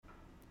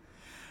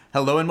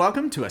Hello and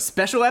welcome to a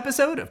special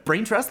episode of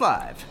Brain Trust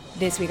Live.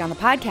 This week on the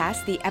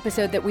podcast, the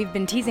episode that we've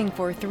been teasing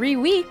for 3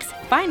 weeks,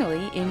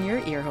 finally in your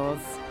ear holes.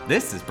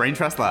 This is Brain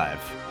Trust Live.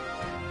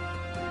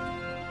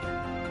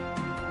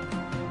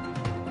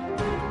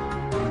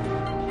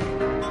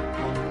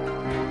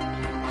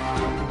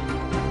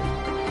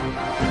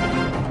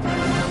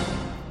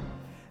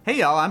 Hey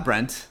y'all, I'm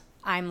Brent.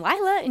 I'm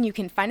Lila, and you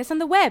can find us on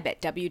the web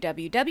at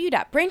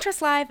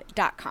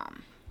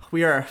www.braintrustlive.com.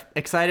 We are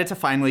excited to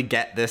finally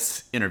get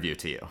this interview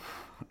to you.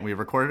 We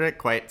recorded it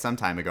quite some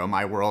time ago.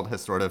 My world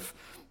has sort of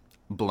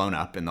blown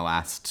up in the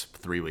last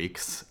 3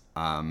 weeks.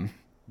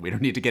 We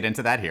don't need to get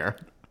into that here.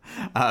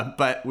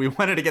 But we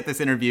wanted to get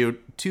this interview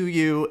to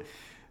you.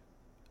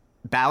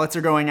 Ballots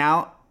are going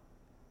out.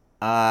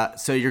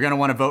 So you're going to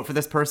want to vote for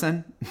this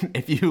person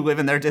if you live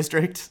in their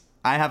district,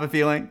 I have a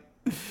feeling.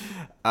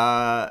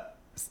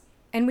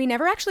 And we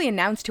never actually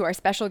announced who our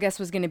special guest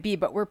was going to be,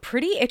 but we're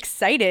pretty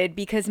excited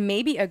because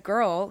maybe a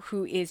girl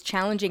who is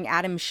challenging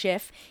Adam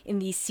Schiff in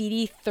the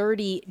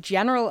CD30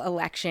 general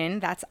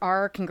election, that's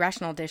our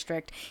congressional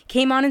district,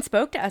 came on and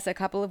spoke to us a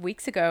couple of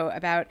weeks ago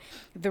about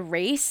the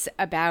race,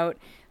 about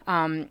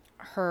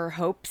her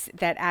hopes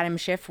that Adam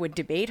Schiff would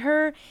debate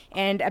her,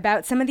 and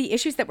about some of the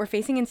issues that we're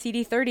facing in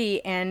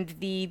CD30 and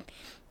the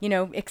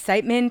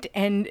excitement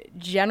and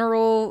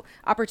general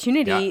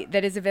opportunity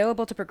that is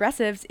available to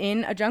progressives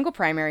in a jungle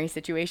primary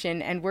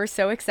situation. And we're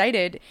so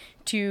excited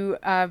to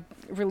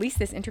release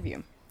this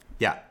interview.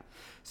 Yeah.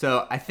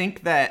 So I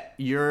think that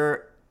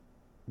you're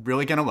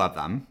really going to love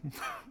them,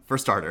 for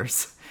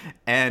starters.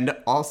 And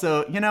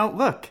also,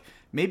 look,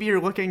 maybe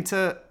you're looking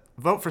to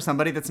vote for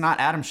somebody that's not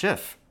Adam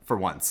Schiff for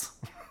once.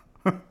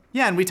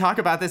 Yeah, and we talk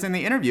about this in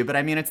the interview, but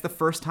I mean, it's the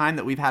first time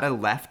that we've had a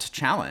left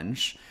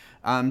challenge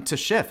to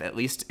Schiff, at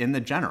least in the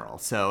general.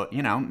 So,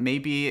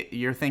 maybe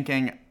you're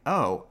thinking,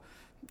 I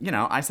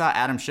saw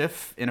Adam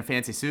Schiff in a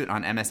fancy suit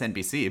on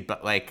MSNBC,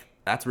 but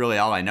that's really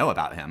all I know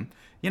about him.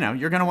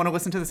 You're going to want to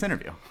listen to this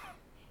interview.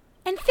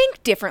 And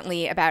think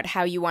differently about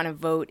how you want to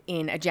vote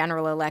in a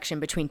general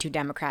election between two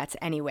Democrats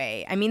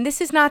anyway. I mean,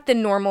 this is not the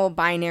normal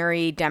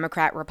binary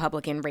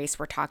Democrat-Republican race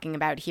we're talking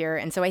about here.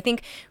 And so I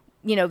think,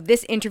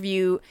 this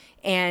interview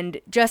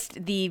and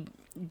just the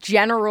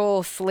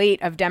general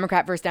slate of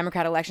Democrat versus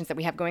Democrat elections that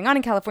we have going on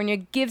in California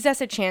gives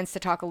us a chance to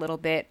talk a little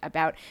bit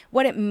about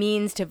what it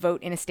means to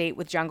vote in a state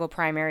with jungle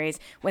primaries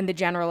when the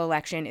general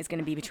election is going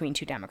to be between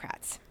two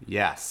Democrats.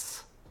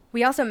 Yes.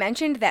 We also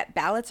mentioned that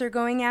ballots are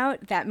going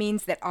out. That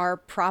means that our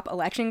prop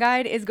election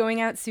guide is going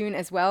out soon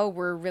as well.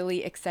 We're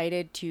really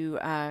excited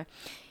to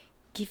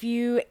give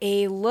you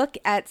a look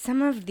at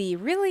some of the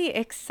really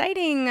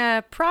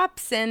exciting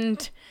props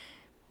and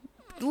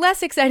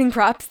less exciting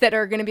props that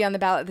are going to be on the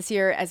ballot this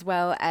year, as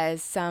well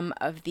as some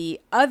of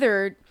the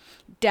other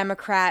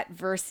Democrat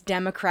versus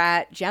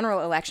Democrat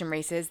general election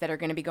races that are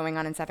going to be going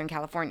on in Southern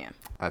California.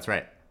 That's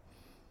right.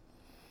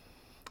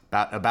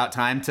 About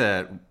time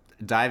to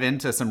dive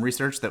into some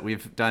research that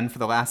we've done for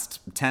the last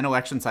 10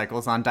 election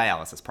cycles on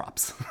dialysis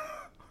props.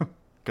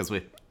 Because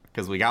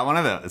we got one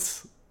of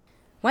those.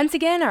 Once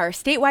again, our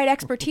statewide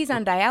expertise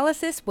on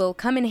dialysis will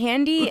come in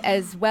handy,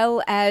 as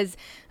well as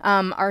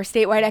our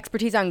statewide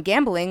expertise on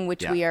gambling,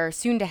 which we are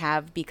soon to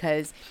have,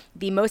 because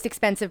the most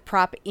expensive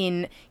prop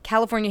in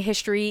California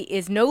history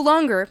is no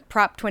longer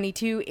Prop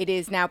 22. It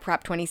is now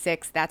Prop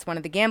 26. That's one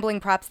of the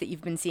gambling props that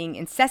you've been seeing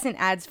incessant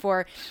ads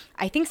for.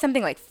 I think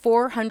something like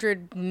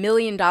 $400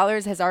 million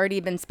has already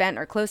been spent,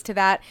 or close to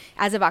that,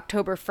 as of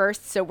October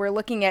 1st. So we're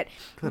looking at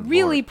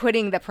really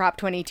putting the Prop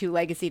 22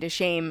 legacy to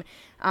shame.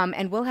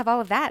 And we'll have all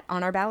of that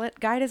on our ballot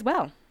guide as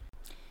well.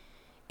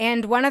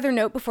 And one other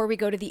note before we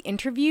go to the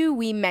interview,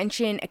 we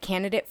mention a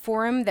candidate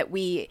forum that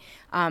we,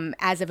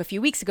 as of a few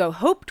weeks ago,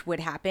 hoped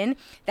would happen.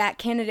 That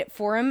candidate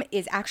forum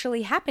is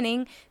actually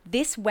happening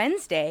this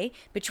Wednesday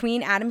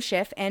between Adam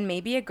Schiff and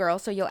Maybe a Girl,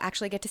 so you'll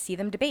actually get to see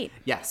them debate.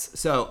 Yes.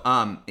 So,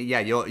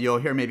 you'll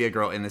hear Maybe a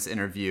Girl in this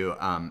interview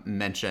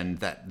mention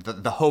that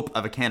the hope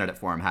of a candidate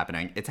forum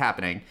happening. It's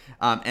happening,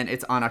 and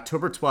it's on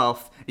October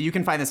 12th. You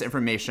can find this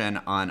information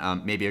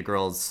on Maybe a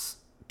Girl's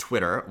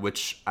Twitter,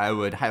 which I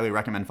would highly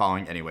recommend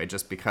following anyway,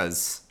 just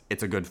because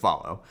it's a good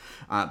follow.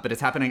 But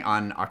it's happening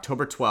on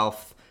October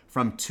 12th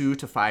from 2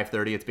 to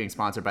 5:30. It's being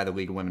sponsored by the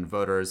League of Women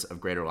Voters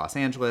of Greater Los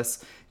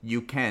Angeles. You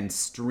can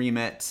stream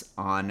it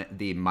on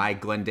the My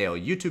Glendale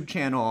YouTube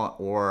channel,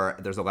 or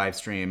there's a live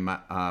stream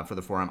for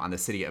the forum on the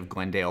City of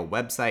Glendale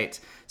website.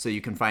 So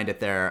you can find it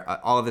there.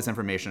 All of this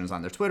information is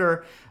on their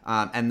Twitter.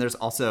 And there's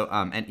also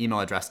an email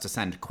address to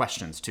send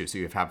questions to. So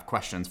if you have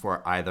questions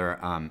for either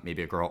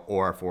Maybe a Girl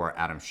or for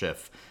Adam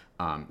Schiff,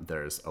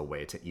 there's a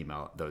way to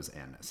email those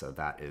in. So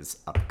that is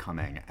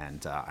upcoming,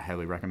 and I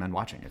highly recommend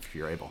watching if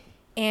you're able.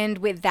 And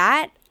with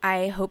that,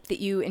 I hope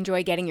that you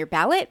enjoy getting your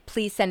ballot.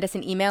 Please send us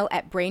an email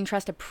at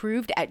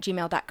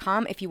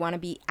braintrustapproved@gmail.com if you want to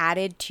be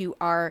added to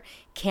our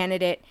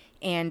candidate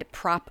and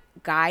prop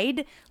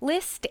guide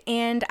list.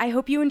 And I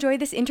hope you enjoy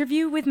this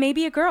interview with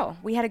Maybe a Girl.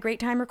 We had a great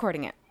time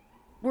recording it.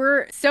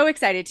 We're so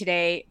excited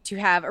today to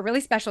have a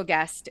really special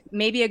guest,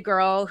 maybe a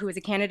girl who is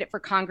a candidate for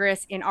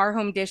Congress in our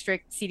home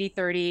district,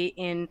 CD30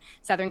 in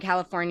Southern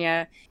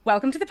California.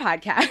 Welcome to the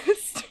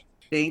podcast.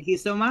 Thank you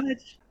so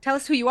much. Tell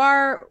us who you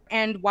are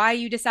and why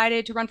you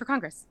decided to run for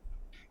Congress.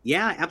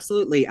 Yeah,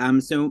 absolutely.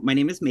 So my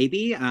name is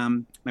Maybe.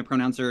 My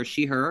pronouns are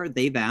she, her,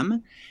 they,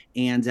 them.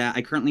 And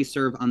I currently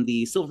serve on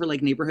the Silver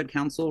Lake Neighborhood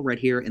Council right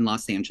here in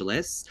Los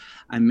Angeles.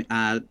 I'm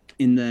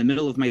in the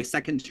middle of my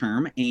second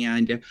term,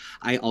 and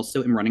I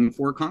also am running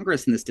for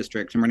Congress in this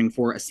district. I'm running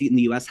for a seat in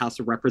the U.S. House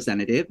of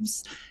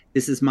Representatives.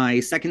 This is my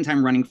second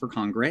time running for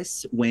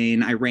Congress.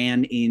 When I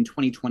ran in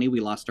 2020,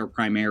 we lost our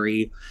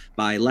primary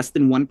by less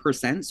than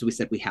 1%. So we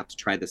said we have to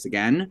try this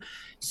again.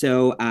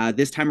 So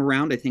this time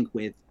around, I think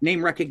with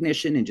name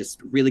recognition and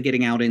just really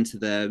getting out into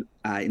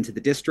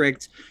the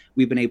district,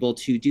 we've been able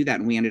to do that.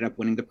 And we ended up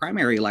winning the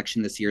primary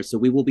election this year. So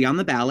we will be on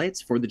the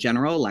ballots for the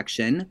general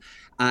election.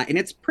 And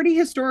it's pretty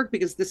historic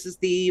because this is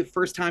the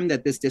first time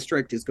that this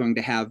district is going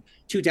to have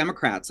two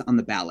Democrats on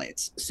the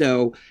ballot.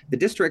 So the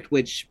district,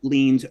 which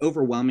leans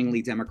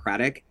overwhelmingly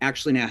Democratic,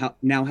 actually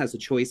now has a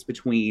choice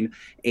between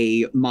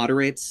a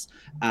moderate,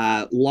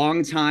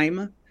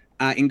 long-time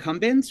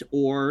incumbent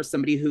or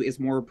somebody who is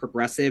more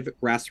progressive,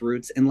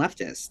 grassroots, and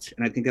leftist.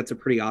 And I think that's a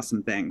pretty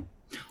awesome thing.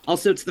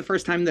 Also, it's the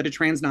first time that a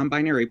trans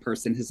non-binary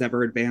person has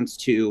ever advanced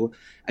to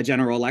a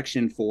general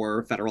election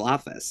for federal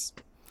office.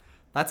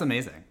 That's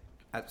amazing.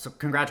 So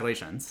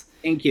congratulations.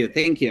 Thank you.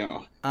 Thank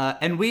you.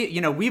 And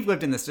we've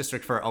lived in this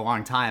district for a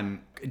long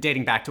time,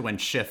 dating back to when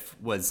Schiff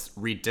was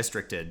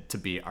redistricted to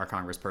be our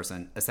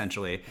congressperson,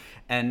 essentially,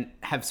 and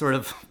have sort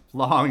of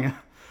long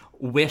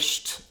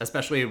wished,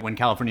 especially when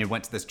California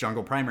went to this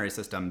jungle primary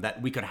system,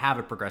 that we could have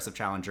a progressive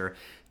challenger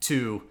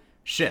to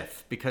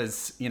Schiff,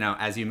 because,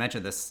 as you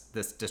mentioned, this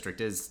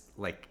district is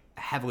like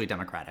heavily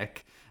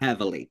Democratic.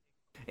 Heavily.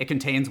 It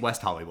contains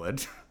West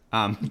Hollywood.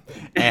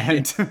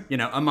 And,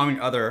 among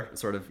other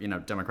sort of,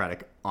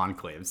 Democratic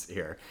enclaves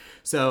here.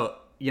 So,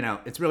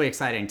 it's really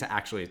exciting to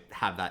actually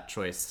have that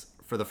choice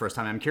for the first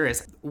time. I'm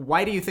curious,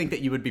 why do you think that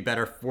you would be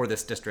better for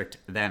this district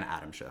than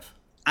Adam Schiff?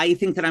 I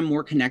think that I'm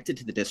more connected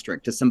to the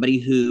district, to somebody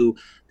who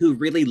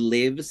really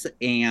lives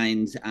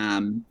and,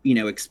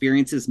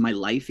 experiences my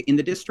life in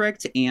the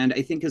district. And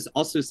I think is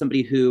also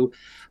somebody who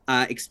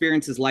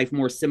experiences life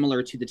more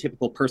similar to the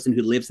typical person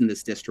who lives in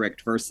this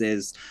district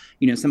versus,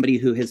 somebody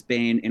who has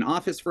been in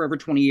office for over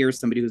 20 years,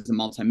 somebody who's a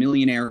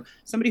multimillionaire,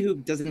 somebody who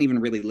doesn't even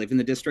really live in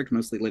the district,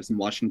 mostly lives in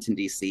Washington,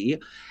 D.C.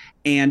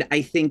 And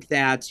I think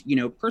that,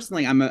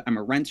 personally, I'm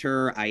a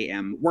renter. I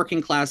am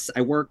working class.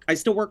 I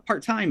still work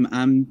part-time,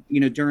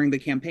 during the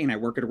campaign. I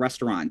work at a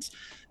restaurant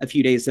a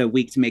few days a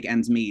week to make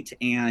ends meet.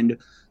 And,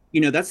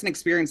 that's an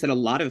experience that a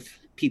lot of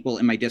people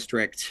in my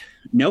district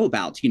know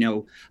about,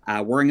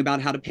 worrying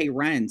about how to pay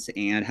rent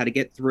and how to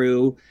get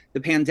through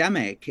the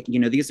pandemic.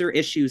 These are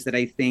issues that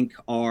I think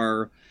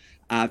are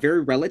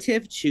very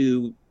relative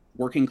to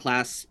working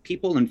class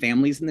people and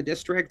families in the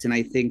district. And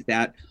I think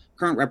that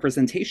current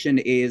representation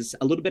is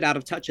a little bit out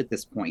of touch at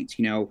this point.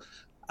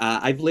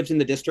 I've lived in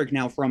the district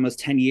now for almost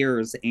 10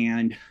 years,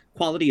 and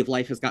quality of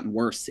life has gotten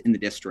worse in the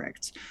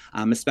district,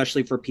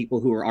 especially for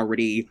people who are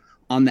already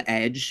on the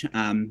edge.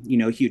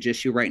 A huge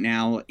issue right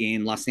now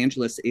in Los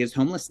Angeles is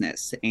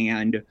homelessness.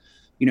 And,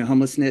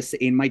 homelessness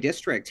in my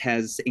district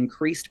has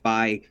increased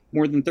by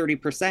more than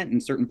 30%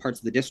 in certain parts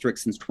of the district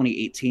since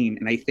 2018.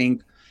 And I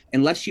think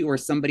unless you are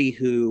somebody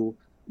who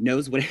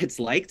knows what it's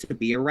like to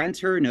be a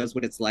renter, knows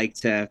what it's like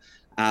to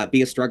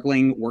be a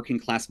struggling working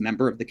class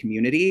member of the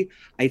community,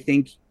 I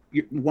think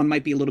one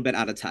might be a little bit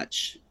out of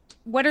touch.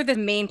 What are the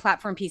main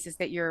platform pieces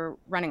that you're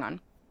running on?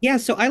 Yeah,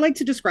 so I like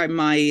to describe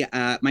my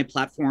my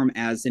platform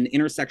as an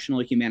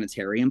intersectional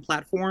humanitarian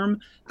platform,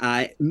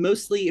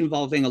 mostly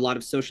involving a lot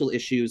of social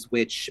issues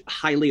which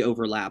highly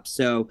overlap.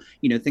 So,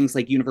 things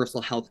like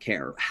universal health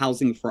care,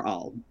 housing for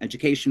all,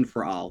 education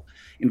for all,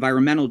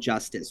 environmental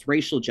justice,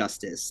 racial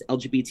justice,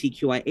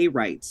 LGBTQIA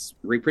rights,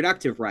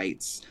 reproductive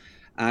rights,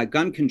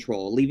 gun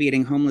control,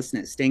 alleviating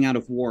homelessness, staying out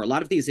of war. A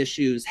lot of these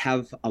issues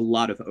have a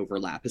lot of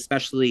overlap,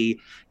 especially,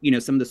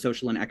 some of the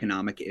social and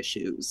economic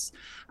issues.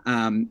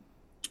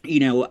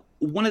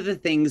 One of the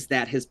things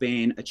that has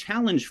been a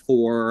challenge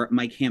for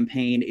my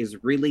campaign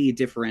is really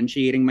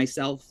differentiating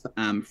myself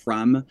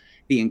from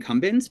the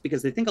incumbents,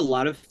 because I think a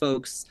lot of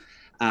folks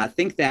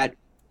think that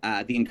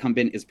the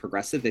incumbent is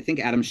progressive. They think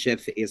Adam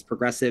Schiff is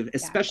progressive,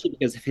 especially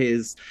because of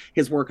his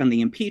work on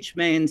the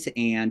impeachment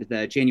and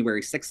the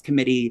January 6th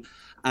committee.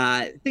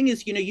 Thing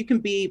is, you can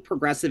be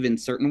progressive in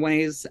certain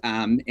ways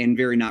and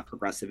very not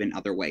progressive in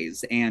other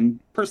ways. And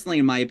personally,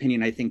 in my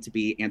opinion, I think to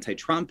be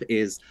anti-Trump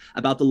is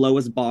about the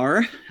lowest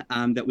bar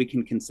that we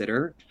can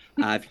consider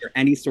if you're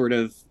any sort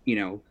of,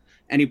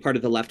 any part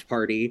of the left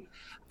party.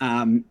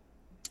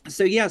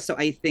 So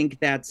I think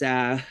that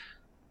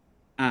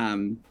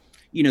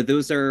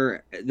those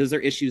are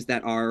issues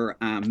that are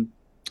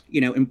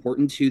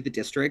important to the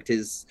district,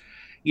 is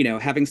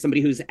having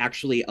somebody who's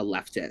actually a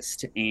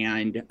leftist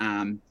and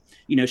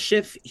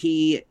Schiff,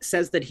 he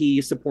says that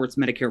he supports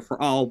Medicare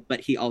for all, but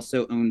he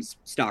also owns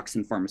stocks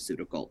in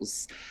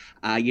pharmaceuticals.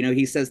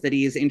 He says that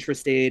he is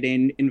interested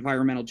in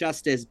environmental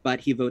justice, but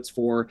he votes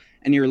for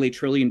a nearly $1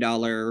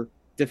 trillion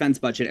defense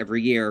budget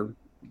every year,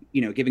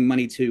 giving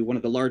money to one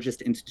of the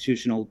largest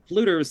institutional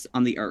polluters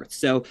on the earth.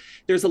 So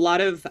there's a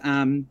lot of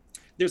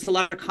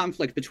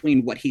conflict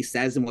between what he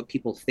says and what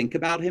people think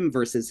about him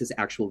versus his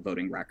actual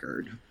voting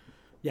record.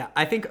 Yeah,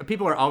 I think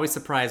people are always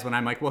surprised when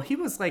I'm like, well, he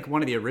was like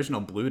one of the original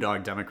Blue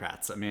Dog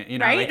Democrats. I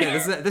mean, right?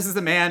 This is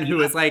a man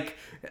who is like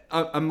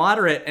a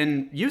moderate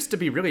and used to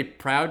be really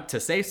proud to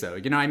say so.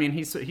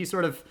 He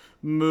sort of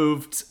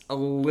moved a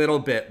little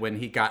bit when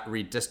he got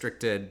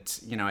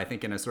redistricted, I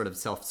think in a sort of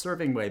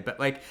self-serving way. But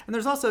and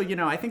there's also,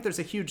 I think there's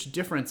a huge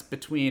difference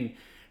between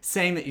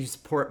saying that you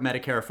support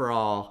Medicare for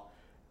all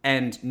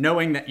and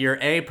knowing that you're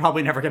A,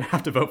 probably never going to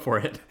have to vote for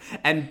it,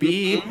 and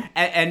B,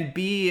 and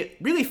B,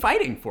 really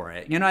fighting for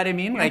it. You know what I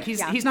mean? Like he's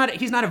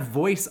not a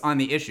voice on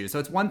the issue. So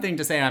it's one thing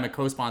to say I'm a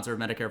co-sponsor of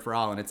Medicare for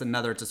all, and it's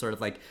another to sort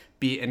of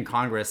be in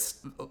Congress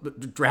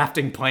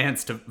drafting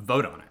plans to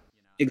vote on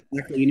it.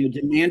 Exactly.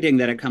 Demanding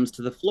that it comes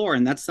to the floor,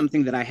 and that's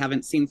something that I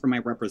haven't seen from my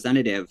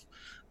representative.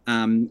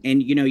 And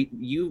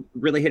you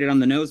really hit it on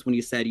the nose when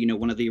you said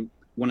one of the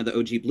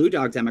OG Blue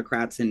Dog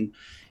Democrats, and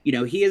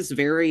he is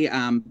very.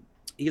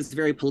 He's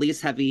very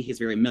police heavy. He's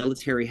very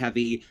military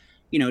heavy,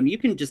 and you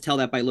can just tell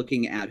that by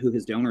looking at who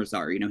his donors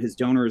are. His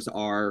donors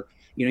are,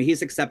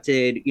 he's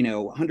accepted,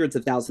 hundreds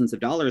of thousands of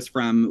dollars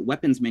from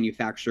weapons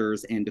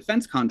manufacturers and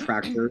defense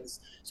contractors.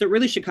 So it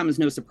really should come as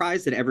no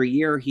surprise that every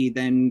year he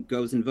then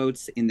goes and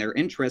votes in their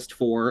interest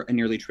for a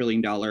nearly $1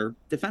 trillion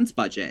defense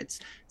budget.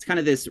 It's kind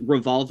of this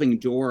revolving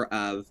door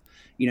of,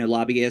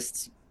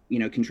 lobbyists,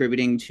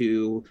 contributing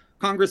to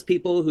Congress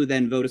people who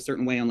then vote a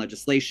certain way on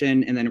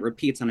legislation, and then it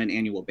repeats on an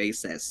annual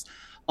basis,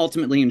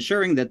 ultimately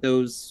ensuring that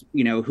those,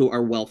 who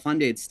are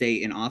well-funded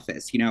stay in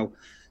office.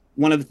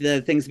 One of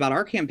the things about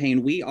our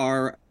campaign, we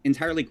are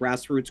entirely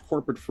grassroots,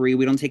 corporate-free.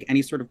 We don't take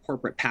any sort of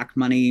corporate PAC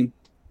money.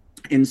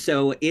 And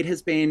so it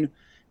has been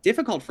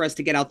difficult for us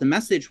to get out the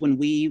message when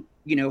we,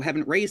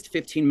 haven't raised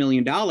 $15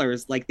 million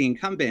like the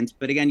incumbent.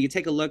 But again, you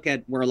take a look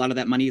at where a lot of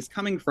that money is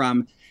coming from,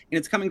 and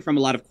it's coming from a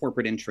lot of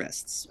corporate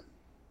interests.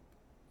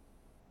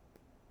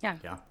 Yeah,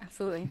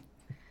 absolutely.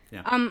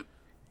 Yeah.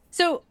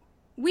 So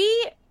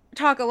we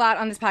talk a lot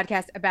on this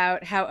podcast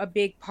about how a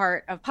big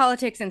part of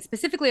politics, and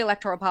specifically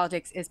electoral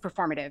politics, is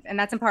performative. And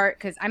that's in part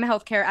because I'm a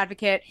healthcare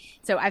advocate.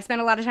 So I've spent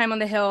a lot of time on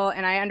the Hill,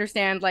 and I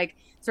understand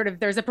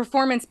there's a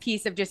performance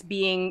piece of just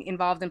being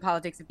involved in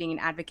politics, of being an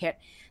advocate.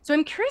 So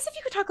I'm curious if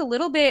you could talk a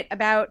little bit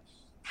about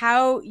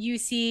how you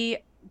see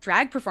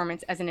drag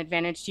performance as an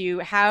advantage to you,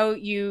 how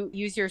you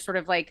use your sort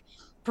of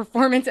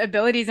performance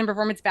abilities and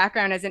performance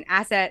background as an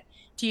asset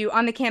to you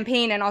on the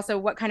campaign, and also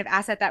what kind of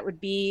asset that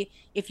would be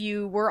if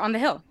you were on the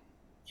Hill.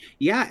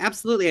 Yeah,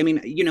 absolutely. I mean,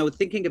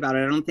 thinking about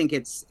it, I don't think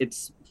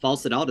it's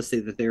false at all to say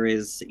that there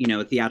is,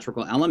 a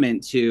theatrical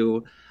element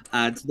to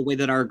the way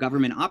that our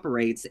government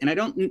operates. And I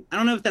don't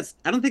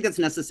think that's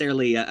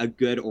necessarily a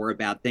good or a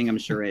bad thing. I'm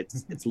sure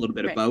it's a little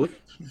bit of both.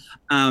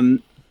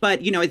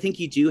 But, I think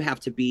you do have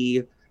to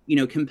be,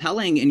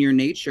 compelling in your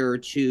nature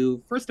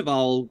to, first of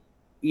all,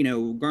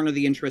 garner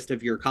the interest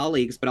of your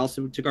colleagues, but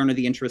also to garner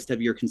the interest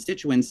of your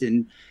constituents,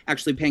 and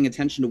actually paying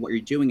attention to what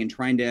you're doing and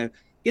trying to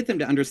get them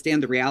to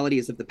understand the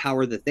realities of the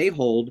power that they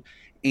hold.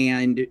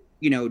 And,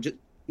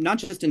 not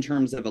just in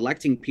terms of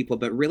electing people,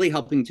 but really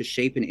helping to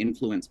shape and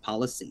influence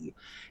policy.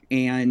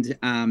 And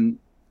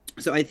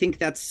so I think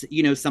that's,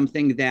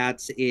 something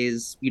that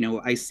is,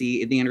 I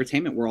see in the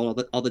entertainment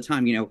world all the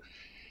time.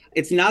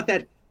 It's not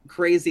that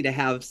crazy to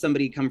have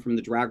somebody come from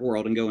the drag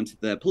world and go into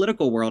the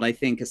political world. I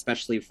think,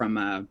 especially from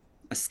a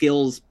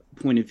skills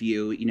point of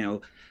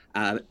view,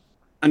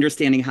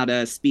 understanding how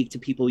to speak to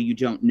people you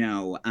don't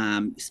know,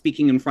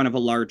 speaking in front of a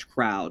large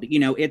crowd.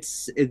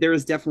 There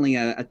is definitely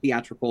a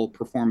theatrical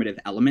performative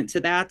element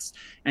to that.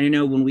 And I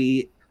know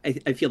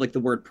I feel like the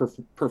word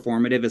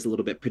performative is a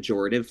little bit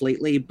pejorative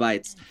lately,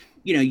 but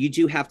you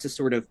do have to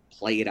sort of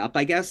play it up,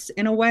 I guess,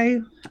 in a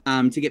way,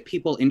 to get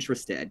people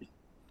interested.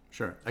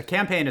 Sure. A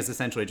campaign is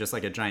essentially just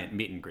like a giant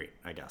meet and greet,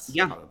 I guess.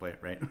 Yeah. Probably,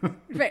 right?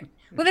 Right.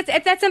 Well,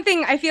 that's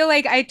something I feel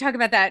like I talk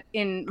about that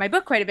in my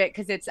book quite a bit,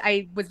 because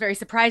I was very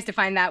surprised to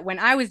find that when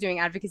I was doing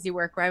advocacy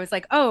work, where I was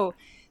like, oh,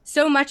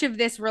 so much of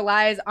this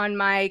relies on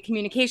my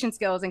communication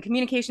skills, and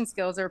communication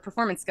skills are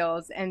performance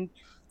skills. And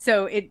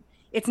so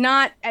it's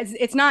not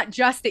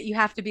just that you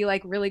have to be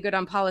really good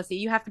on policy.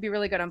 You have to be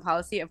really good on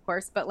policy, of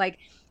course, but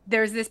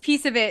there's this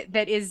piece of it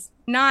that is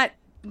not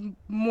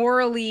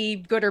morally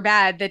good or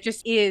bad, that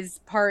just is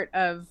part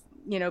of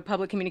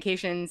public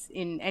communications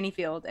in any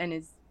field, and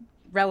is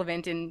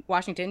relevant in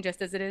Washington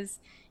just as it is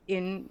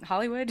in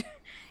Hollywood,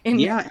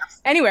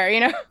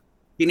 anywhere.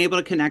 Being able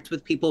to connect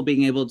with people,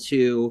 being able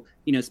to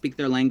speak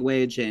their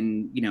language,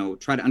 and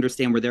try to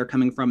understand where they're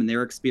coming from and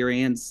their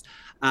experience.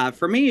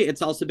 For me,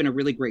 it's also been a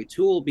really great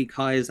tool,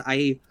 because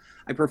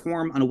I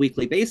perform on a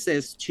weekly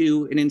basis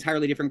to an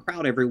entirely different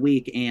crowd every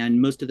week.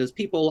 And most of those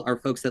people are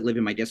folks that live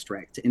in my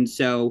district. And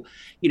so,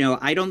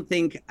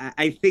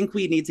 I think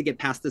we need to get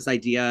past this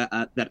idea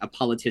that a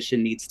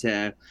politician needs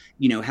to,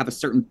 have a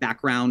certain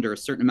background or a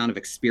certain amount of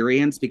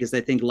experience, because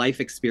I think life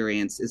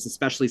experience is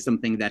especially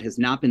something that has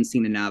not been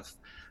seen enough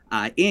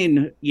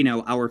in,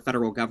 our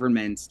federal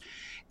government.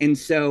 And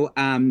so,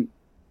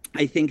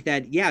 I think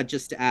that,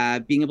 just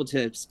being able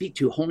to speak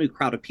to a whole new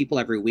crowd of people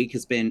every week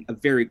has been a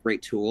very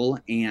great tool.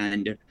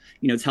 And,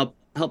 it's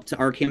helped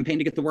our campaign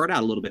to get the word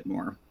out a little bit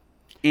more.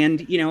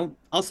 And,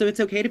 also it's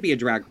okay to be a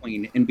drag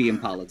queen and be in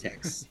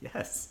politics.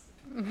 Yes.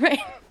 Right.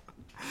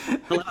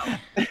 Hello.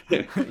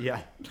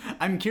 Yeah.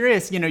 I'm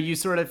curious, you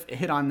sort of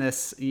hit on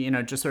this,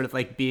 just sort of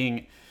like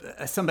being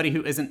somebody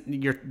who isn't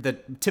the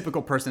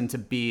typical person to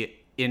be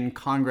in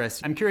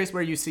Congress. I'm curious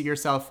where you see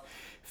yourself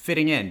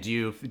fitting in. Do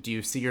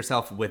you see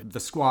yourself with the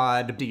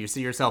squad? Do you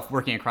see yourself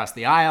working across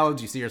the aisle?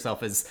 Do you see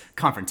yourself as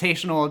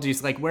confrontational? Do you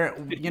like where,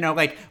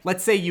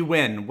 let's say you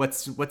win,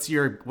 what's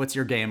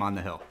your game on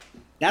the Hill?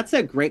 That's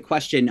a great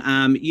question.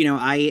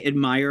 I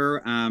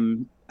admire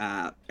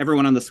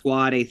everyone on the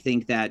squad. I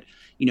think that,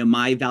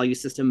 my value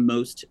system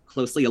most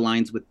closely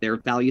aligns with their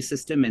value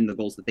system and the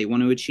goals that they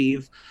want to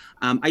achieve.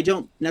 I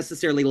don't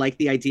necessarily like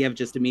the idea of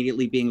just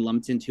immediately being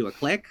lumped into a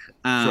clique.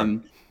 Sure.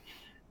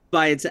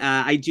 But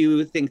I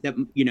do think that,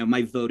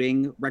 my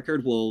voting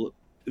record will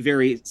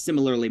very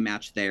similarly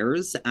match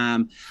theirs.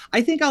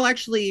 I think I'll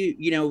actually,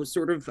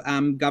 sort of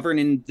govern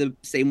in the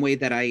same way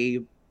that I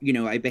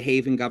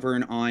behave and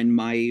govern on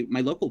my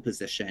local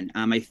position.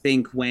 I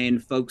think when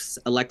folks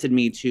elected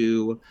me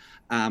to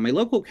my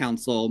local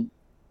council,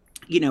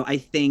 I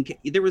think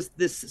there was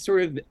this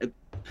sort of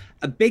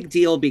a big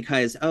deal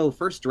because,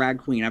 first drag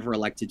queen ever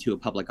elected to a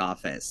public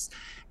office.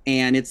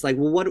 And it's like,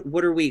 well,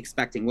 what are we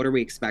expecting? What are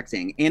we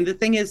expecting? And the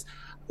thing is,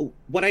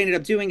 what I ended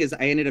up doing is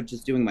I ended up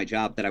just doing my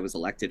job that I was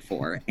elected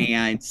for.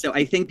 And so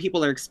I think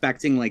people are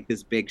expecting like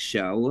this big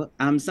show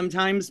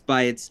sometimes,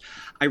 but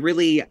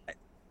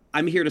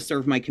I'm here to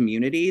serve my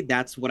community.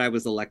 That's what I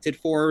was elected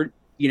for.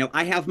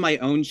 I have my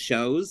own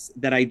shows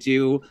that I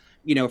do,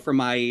 for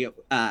my,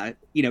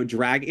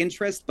 drag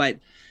interest, but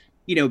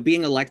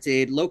being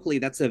elected locally,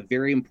 that's a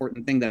very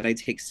important thing that I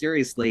take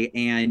seriously.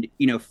 And,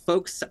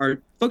 folks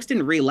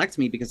didn't reelect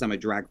me because I'm a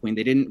drag queen.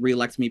 They didn't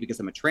reelect me because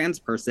I'm a trans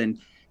person.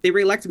 They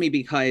reelected me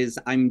because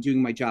I'm doing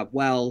my job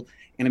well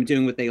and I'm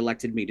doing what they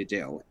elected me to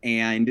do.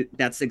 And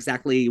that's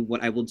exactly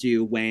what I will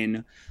do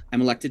when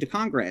I'm elected to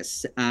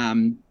Congress.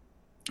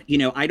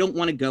 I don't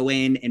want to go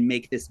in and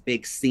make this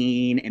big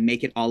scene and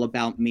make it all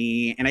about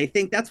me. And I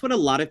think that's what a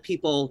lot of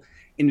people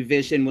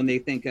envision when they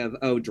think of,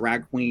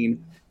 drag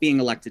queen being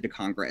elected to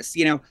Congress.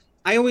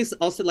 I always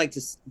also like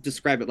to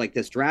describe it like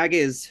this: drag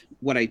is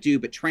what I do,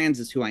 but trans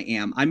is who I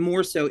am. I'm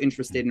more so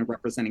interested in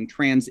representing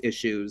trans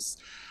issues,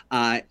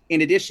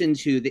 in addition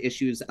to the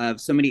issues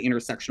of so many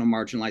intersectional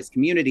marginalized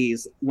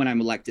communities when I'm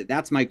elected.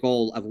 That's my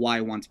goal of why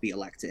I want to be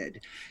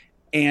elected.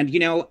 And,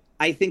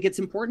 I think it's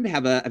important to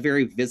have a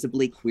very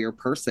visibly queer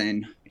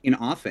person in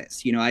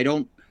office.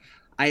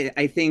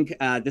 I think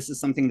this is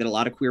something that a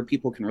lot of queer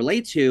people can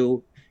relate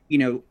to.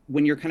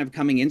 When you're kind of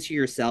coming into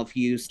yourself,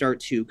 you start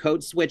to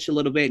code switch a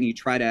little bit and you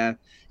try to,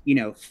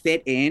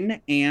 fit in.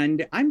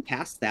 And I'm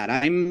past that.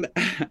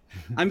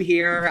 I'm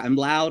here, I'm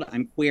loud,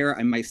 I'm queer,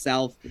 I'm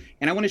myself.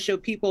 And I want to show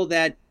people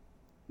that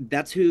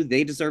that's who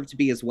they deserve to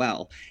be as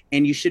well.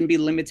 And you shouldn't be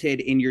limited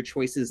in your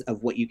choices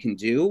of what you can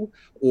do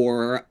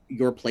or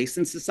your place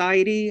in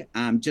society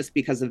just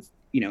because of,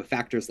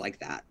 factors like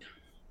that.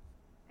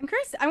 And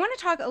Chris, I want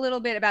to talk a little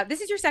bit about,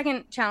 this is your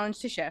second challenge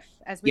to Schiff,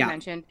 as we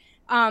mentioned.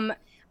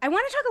 I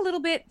want to talk a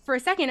little bit for a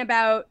second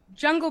about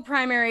jungle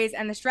primaries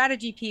and the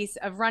strategy piece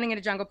of running in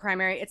a jungle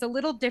primary. It's a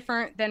little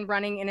different than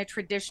running in a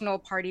traditional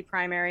party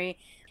primary.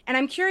 And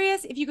I'm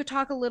curious if you could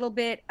talk a little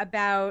bit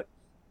about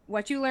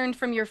what you learned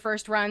from your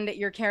first run that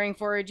you're carrying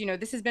forward.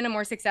 This has been a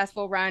more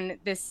successful run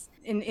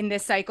in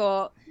this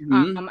cycle.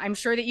 Mm-hmm. I'm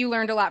sure that you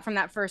learned a lot from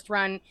that first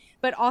run,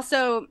 but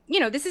also,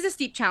 this is a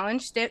steep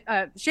challenge.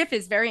 Schiff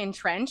is very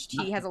entrenched.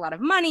 He has a lot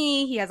of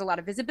money. He has a lot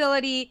of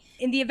visibility.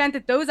 In the event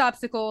that those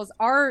obstacles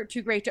are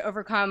too great to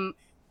overcome,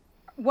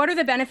 what are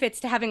the benefits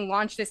to having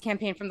launched this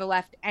campaign from the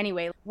left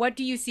anyway? What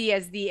do you see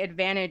as the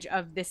advantage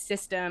of this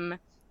system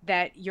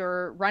that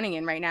you're running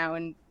in right now?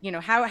 And,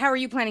 how are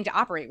you planning to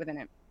operate within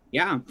it?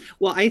 Yeah,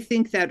 well, I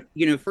think that,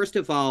 first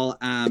of all,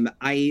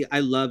 I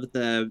love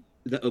the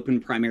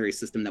open primary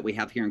system that we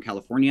have here in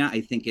California.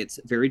 I think it's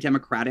very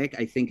democratic.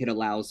 I think it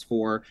allows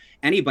for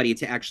anybody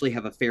to actually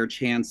have a fair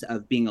chance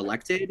of being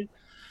elected.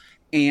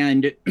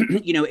 And,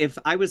 if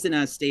I was in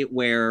a state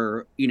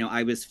where,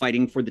 I was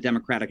fighting for the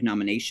Democratic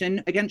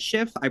nomination against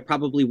Schiff, I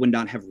probably would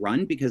not have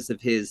run because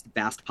of his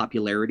vast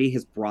popularity,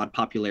 his broad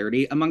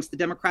popularity amongst the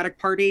Democratic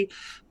Party.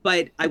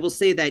 But I will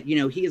say that,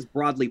 he is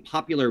broadly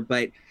popular,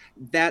 but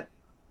that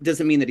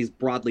doesn't mean that he's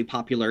broadly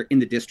popular in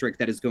the district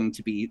that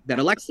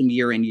elects him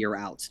year in, year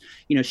out.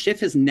 Schiff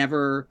has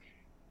never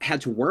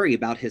had to worry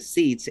about his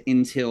seats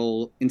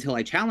until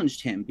I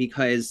challenged him,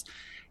 because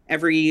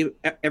every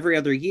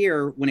other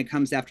year when it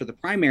comes after the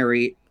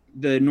primary,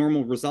 the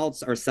normal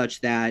results are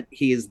such that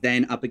he is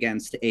then up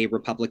against a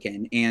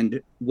Republican.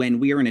 And when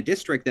we are in a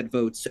district that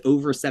votes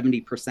over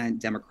 70%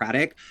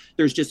 Democratic,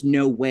 there's just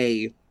no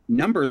way,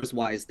 numbers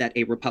wise, that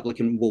a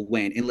Republican will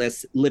win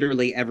unless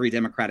literally every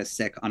Democrat is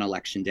sick on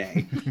election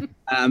day.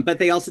 But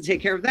they also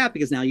take care of that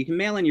because now you can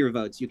mail in your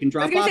votes. You can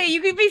drop I was going off. to say,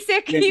 you could be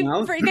sick. You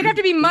know? They'd have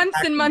to be months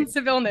and months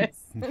of illness.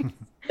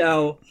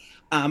 So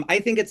I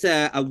think it's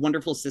a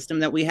wonderful system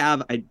that we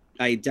have.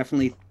 I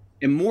definitely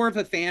am more of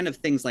a fan of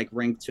things like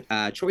ranked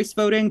choice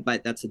voting,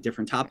 but that's a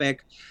different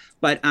topic.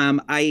 But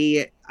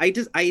I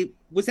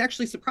was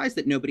actually surprised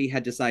that nobody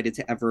had decided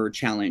to ever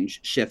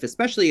challenge Schiff,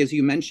 especially as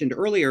you mentioned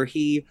earlier,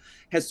 he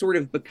has sort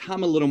of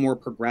become a little more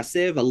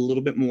progressive, a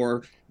little bit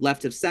more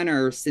left of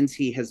center since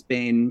he has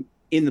been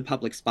in the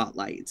public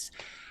spotlights.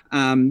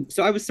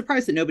 So I was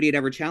surprised that nobody had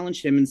ever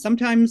challenged him. And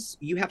sometimes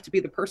you have to be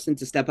the person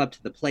to step up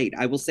to the plate.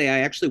 I will say I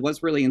actually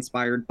was really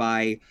inspired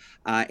by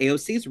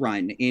AOC's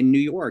run in New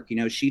York. You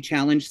know, she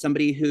challenged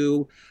somebody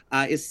who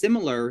is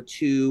similar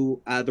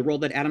to the role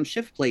that Adam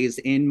Schiff plays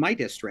in my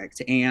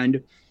district.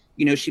 And,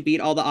 you know, she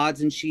beat all the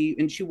odds and she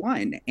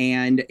won.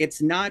 And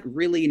it's not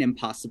really an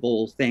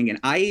impossible thing. And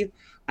I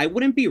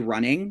wouldn't be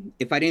running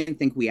if I didn't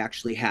think we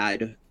actually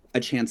had a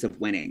chance of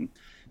winning.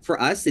 For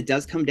us, it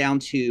does come down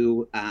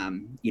to,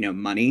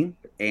 money,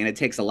 and it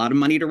takes a lot of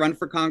money to run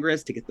for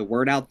Congress, to get the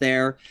word out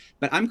there.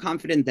 But I'm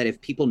confident that if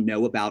people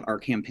know about our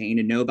campaign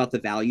and know about the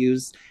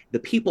values, the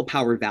people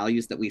power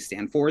values that we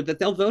stand for, that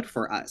they'll vote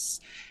for us.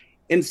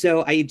 And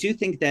so I do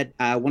think that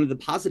one of the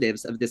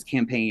positives of this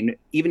campaign,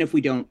 even if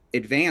we don't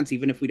advance,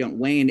 even if we don't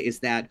win, is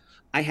that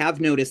I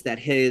have noticed that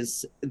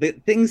the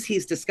things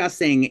he's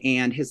discussing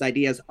and his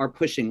ideas are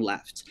pushing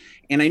left.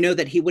 And I know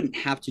that he wouldn't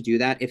have to do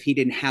that if he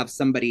didn't have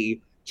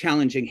somebody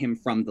challenging him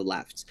from the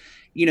left.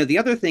 You know, the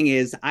other thing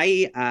is,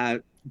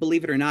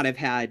 believe it or not, I've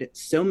had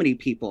so many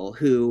people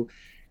who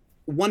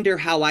wonder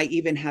how I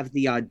even have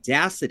the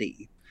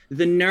audacity,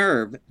 the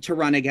nerve to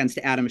run against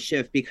Adam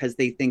Schiff because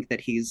they think that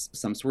he's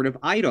some sort of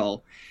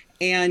idol.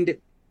 And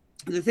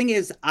the thing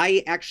is,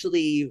 I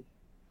actually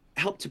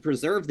helped to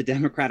preserve the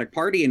Democratic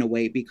Party in a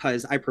way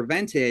because I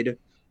prevented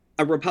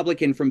a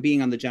Republican from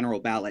being on the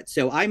general ballot.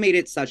 So I made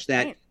it such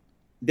that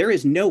there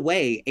is no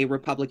way a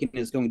Republican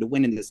is going to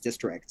win in this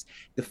district.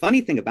 The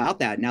funny thing about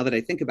that, now that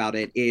I think about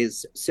it,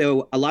 is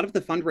so a lot of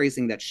the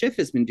fundraising that Schiff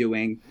has been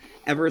doing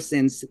ever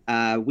since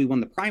we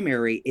won the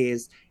primary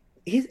is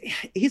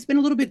he's been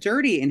a little bit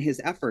dirty in his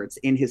efforts,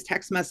 in his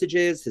text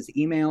messages, his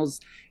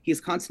emails.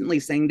 He's constantly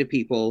saying to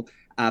people,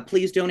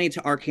 please donate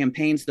to our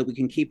campaign so that we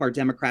can keep our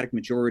Democratic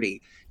majority.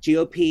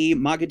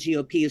 MAGA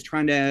GOP is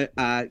trying to,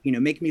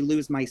 make me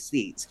lose my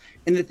seats.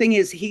 And the thing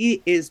is,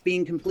 he is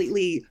being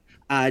completely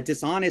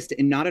dishonest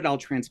and not at all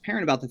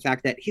transparent about the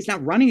fact that he's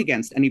not running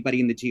against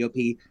anybody in the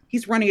GOP.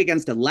 He's running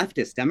against a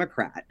leftist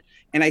Democrat.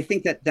 And I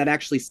think that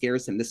actually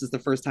scares him. This is the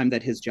first time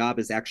that his job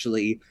is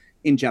actually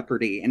in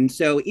jeopardy. And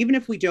so even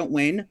if we don't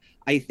win,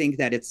 I think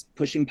that it's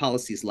pushing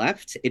policies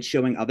left. It's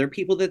showing other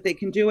people that they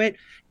can do it.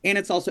 And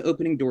it's also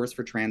opening doors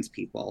for trans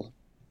people.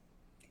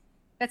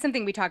 That's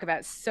something we talk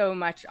about so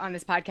much on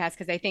this podcast,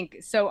 because I think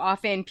so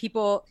often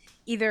people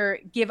either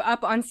give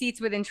up on seats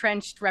with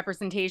entrenched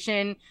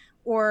representation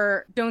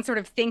or don't sort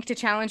of think to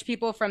challenge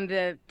people from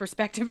the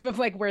perspective of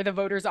like where the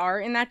voters are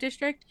in that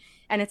district.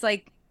 And it's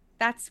like,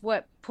 that's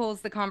what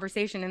pulls the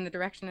conversation in the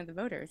direction of the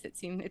voters. It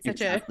seems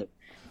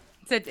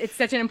it's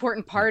such an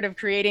important part of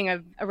creating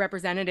a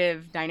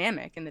representative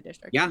dynamic in the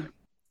district. Yeah,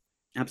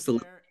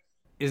 absolutely.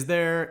 Is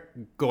there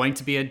going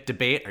to be a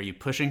debate? Are you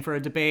pushing for a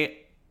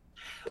debate?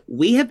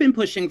 We have been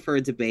pushing for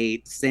a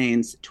debate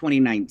since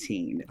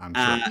 2019.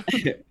 I'm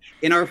sure.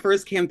 In our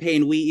first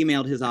campaign, we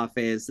emailed his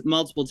office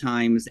multiple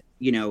times,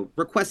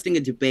 requesting a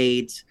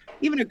debate,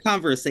 even a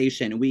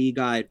conversation. We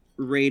got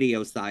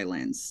radio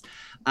silence.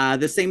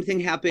 The same thing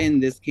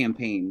happened this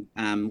campaign.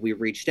 We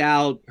reached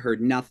out,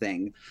 heard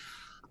nothing.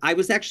 I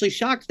was actually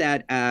shocked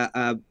that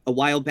a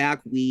while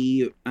back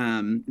we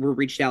were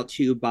reached out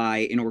to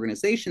by an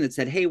organization that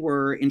said, hey,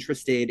 we're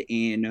interested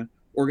in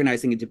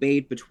organizing a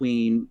debate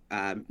between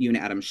you and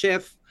Adam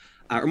Schiff,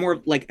 or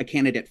more like a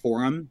candidate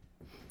forum.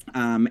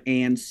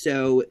 And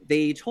so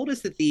they told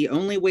us that the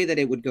only way that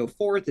it would go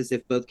forth is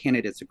if both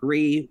candidates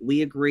agree.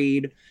 We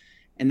agreed.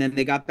 And then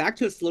they got back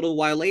to us a little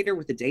while later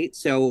with the date.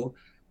 So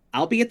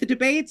I'll be at the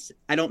debates.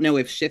 I don't know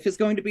if Schiff is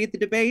going to be at the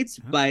debates,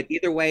 but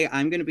either way,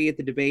 I'm going to be at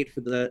the debate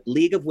for the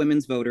League of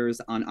Women's Voters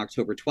on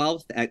October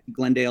 12th at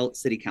Glendale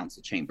City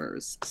Council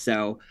chambers.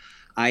 So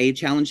I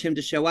challenge him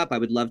to show up. I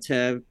would love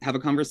to have a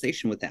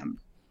conversation with him.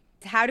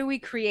 How do we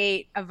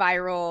create a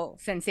viral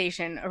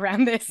sensation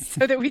around this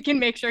so that we can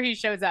make sure he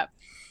shows up?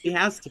 He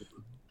has to.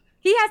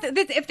 He has,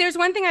 if there's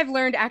one thing I've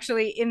learned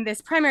actually in this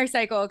primary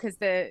cycle, because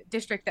the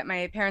district that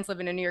my parents live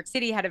in New York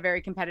City had a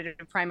very competitive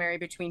primary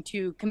between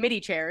two committee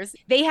chairs.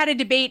 They had a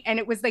debate, and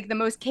it was like the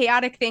most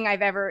chaotic thing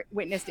I've ever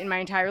witnessed in my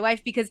entire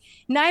life, because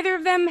neither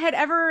of them had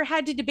ever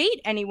had to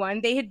debate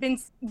anyone. They had been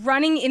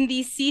running in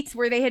these seats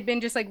where they had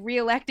been just like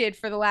reelected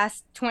for the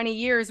last 20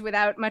 years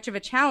without much of a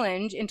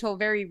challenge until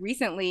very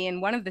recently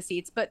in one of the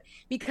seats. But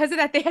because of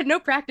that, they had no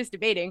practice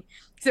debating.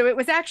 So it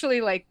was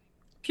actually like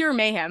pure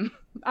mayhem.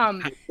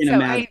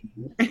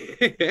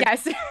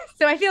 Yes.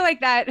 So I feel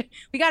like that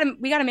we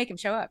gotta make him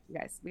show up, you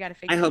guys. We gotta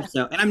figure. I hope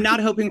so, and I'm not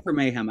hoping for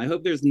mayhem. I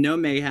hope there's no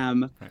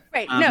mayhem.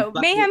 Right. No,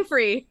 mayhem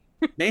free.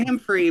 Mayhem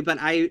free, but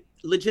I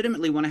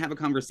legitimately want to have a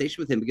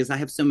conversation with him because I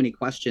have so many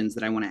questions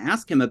that I want to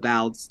ask him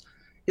about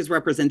his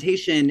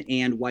representation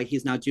and why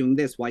he's not doing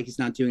this, why he's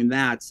not doing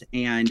that,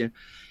 and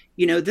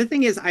the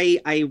thing is,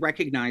 I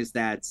recognize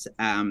that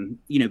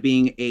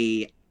being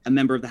a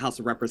member of the House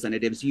of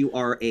Representatives, you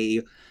are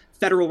a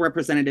federal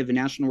representative and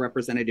national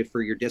representative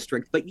for your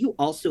district, but you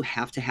also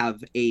have to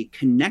have a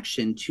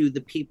connection to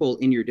the people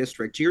in your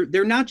district.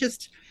 They're not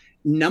just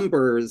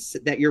numbers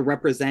that you're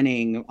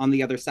representing on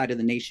the other side of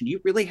the nation.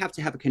 You really have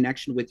to have a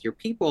connection with your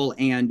people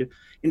and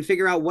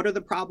figure out what are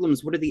the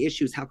problems, what are the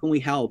issues, how can we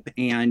help?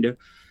 And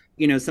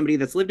somebody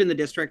that's lived in the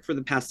district for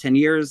the past 10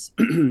 years,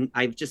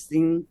 I've just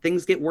seen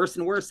things get worse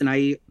and worse, and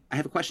I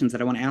have questions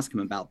that I want to ask him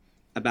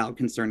about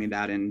concerning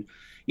that, and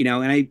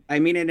I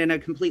mean it in a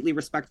completely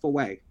respectful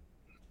way.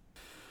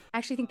 I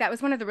actually think that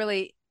was one of the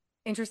really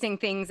interesting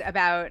things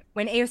about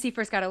when AOC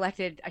first got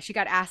elected. She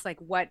got asked, like,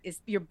 what is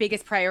your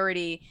biggest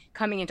priority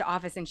coming into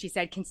office? And she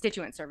said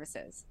constituent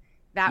services.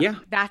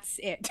 That's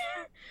it.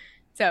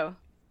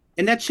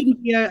 And that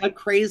shouldn't be a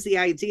crazy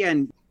idea.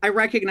 And I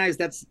recognize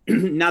that's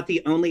not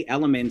the only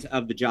element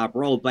of the job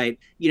role, but,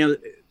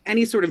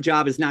 any sort of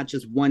job is not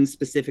just one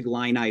specific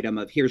line item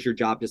of here's your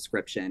job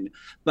description,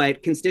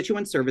 but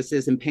constituent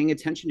services and paying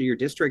attention to your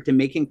district and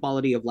making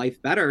quality of life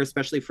better,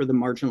 especially for the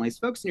marginalized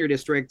folks in your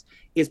district,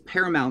 is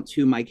paramount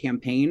to my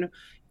campaign.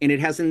 And it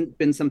hasn't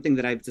been something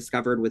that I've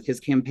discovered with his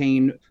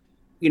campaign,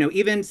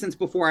 even since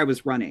before I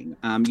was running.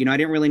 I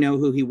didn't really know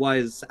who he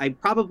was. I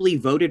probably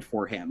voted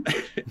for him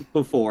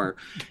before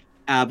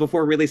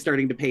really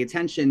starting to pay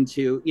attention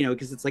to,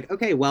 because it's like,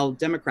 okay, well,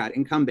 Democrat,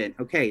 incumbent,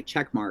 okay,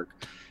 check mark.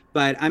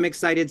 But I'm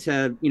excited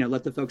to,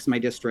 let the folks in my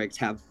district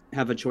have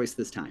a choice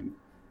this time.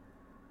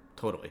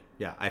 Totally.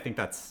 Yeah, I think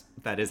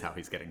that is how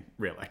he's getting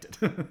reelected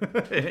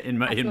in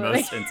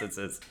most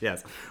instances.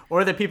 Yes.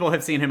 Or that people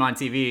have seen him on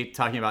TV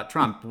talking about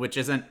Trump, which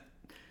isn't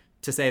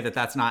to say that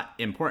that's not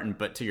important,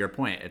 but to your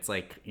point, it's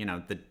like,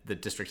 the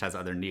district has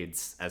other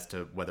needs as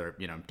to whether,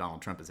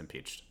 Donald Trump is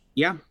impeached.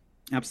 Yeah,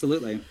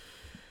 absolutely.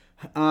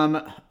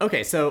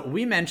 Okay, so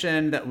we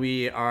mentioned that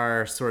we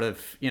are sort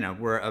of,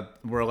 we're a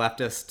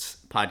leftist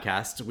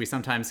podcast. We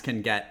sometimes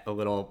can get a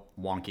little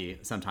wonky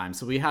sometimes.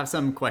 So we have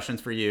some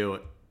questions for you.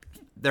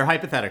 They're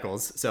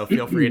hypotheticals, so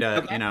feel free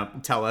to, okay,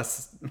 tell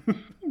us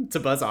to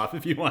buzz off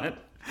if you want.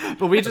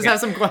 But we just have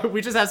some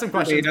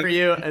questions for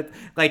you.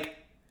 Like,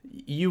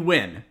 you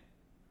win.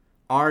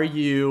 Are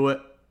you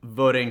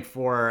voting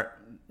for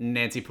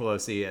Nancy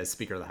Pelosi as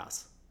Speaker of the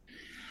House?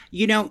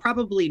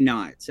 Probably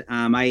not.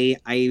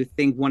 I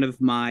think one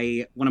of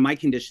my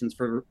conditions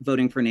for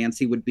voting for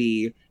Nancy would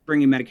be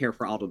bringing Medicare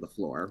for All to the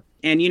floor.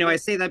 And, I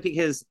say that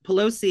because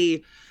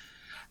Pelosi,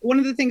 one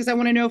of the things I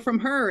want to know from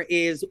her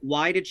is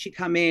why did she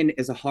come in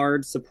as a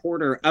hard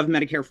supporter of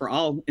Medicare for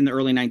All in the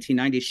early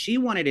 1990s? She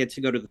wanted it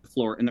to go to the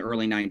floor in the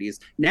early 90s.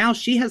 Now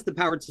she has the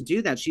power to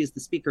do that. She is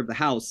the Speaker of the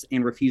House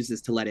and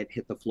refuses to let it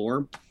hit the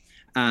floor.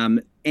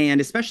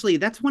 And especially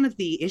that's one of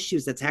the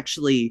issues that's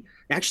actually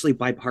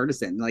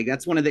bipartisan. Like,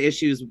 that's one of the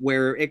issues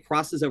where it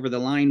crosses over the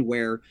line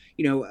where,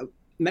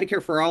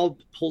 Medicare for All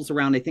pulls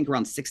around, I think,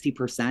 around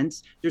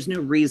 60%. There's no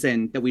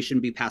reason that we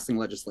shouldn't be passing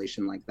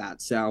legislation like that.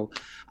 So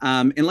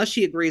unless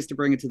she agrees to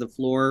bring it to the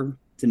floor,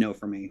 it's a no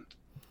for me.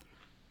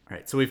 All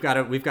right. So we've got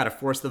to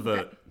force the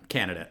vote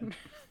candidate.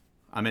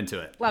 I'm into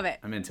it. Love it.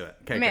 I'm into it.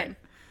 Okay, great.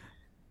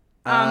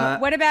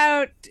 What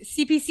about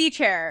CPC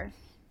chair?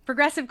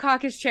 Progressive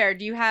Caucus chair,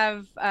 do you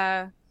have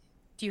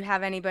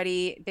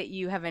anybody that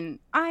you have an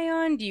eye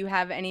on? Do you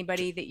have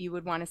anybody that you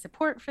would want to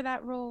support for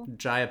that role?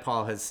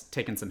 Jayapal has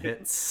taken some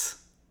hits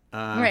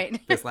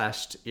this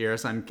last year,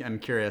 so I'm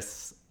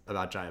curious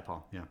about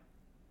Jayapal. Yeah.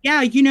 Yeah,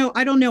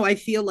 I don't know. I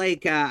feel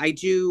like I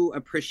do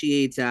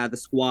appreciate the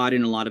squad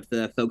and a lot of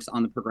the folks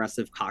on the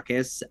Progressive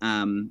Caucus.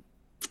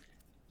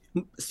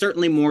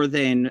 Certainly more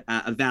than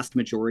a vast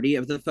majority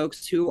of the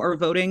folks who are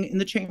voting in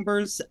the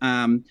chambers.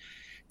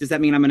 Does that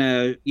mean I'm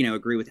going to,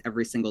 agree with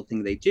every single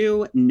thing they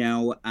do?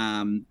 No.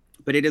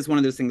 But it is one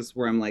of those things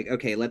where I'm like,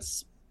 okay,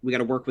 we got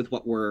to work with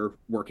what we're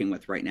working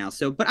with right now.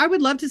 So, but I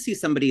would love to see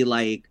somebody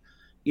like,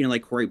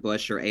 like Cori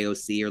Bush or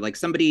AOC or like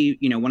somebody,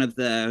 one of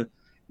the,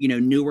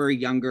 newer,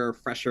 younger,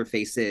 fresher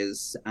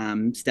faces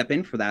step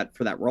in for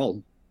that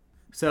role.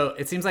 So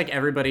it seems like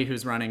everybody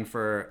who's running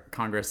for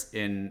Congress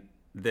in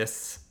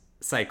this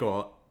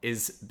cycle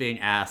is being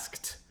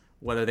asked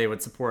whether they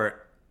would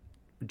support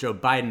Joe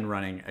Biden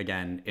running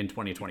again in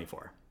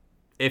 2024.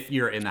 if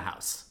you're in the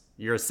House?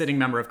 You're a sitting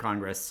member of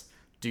Congress.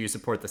 Do you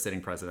support the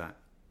sitting president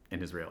in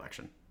his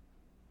reelection?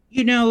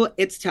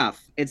 It's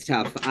tough. It's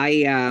tough.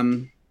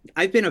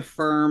 I've been a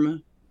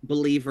firm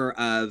believer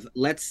of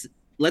let's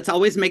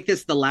always make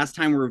this the last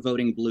time we're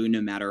voting blue,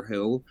 no matter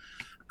who.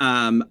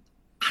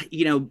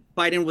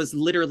 Biden was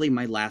literally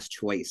my last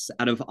choice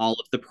out of all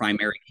of the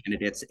primary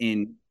candidates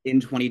in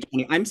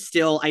 2020.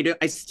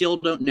 I still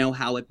don't know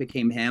how it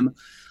became him.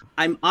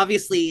 I'm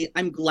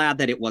glad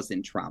that it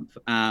wasn't Trump.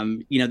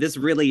 This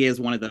really is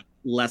one of the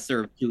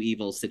lesser of two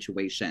evil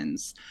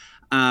situations.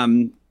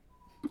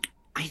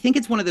 I think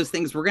it's one of those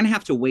things we're going to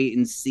have to wait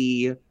and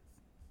see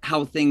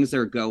how things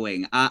are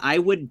going. I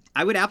would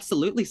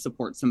absolutely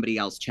support somebody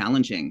else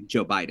challenging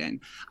Joe Biden.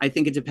 I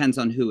think it depends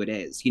on who it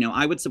is.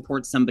 I would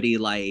support somebody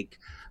like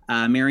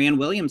Marianne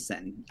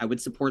Williamson. I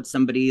would support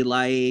somebody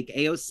like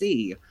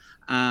AOC.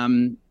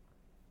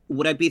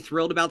 Would I be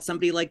thrilled about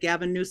somebody like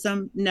Gavin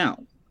Newsom?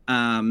 No.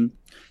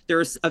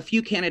 There's a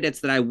few candidates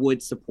that I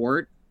would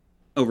support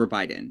over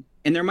Biden.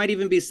 And there might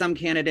even be some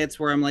candidates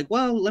where I'm like,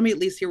 well, let me at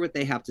least hear what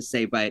they have to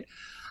say. But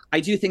I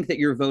do think that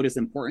your vote is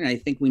important. I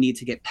think we need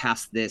to get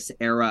past this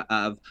era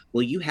of,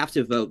 well, you have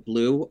to vote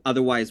blue,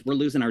 otherwise we're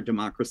losing our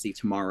democracy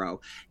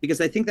tomorrow. Because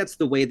I think that's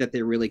the way that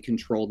they really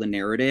control the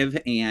narrative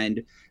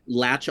and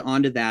latch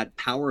onto that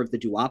power of the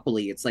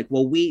duopoly. It's like,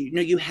 well,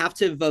 you have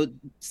to vote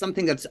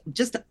something that's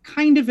just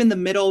kind of in the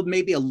middle,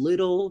 maybe a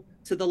little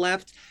to the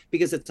left,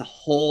 because it's a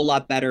whole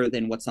lot better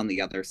than what's on the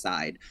other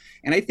side.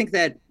 And I think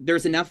that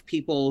there's enough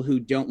people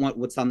who don't want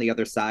what's on the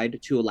other side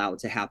to allow it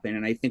to happen.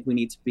 And I think we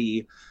need to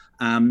be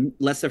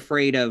less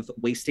afraid of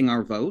wasting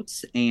our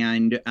votes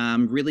and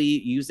really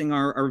using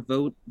our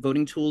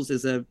voting tools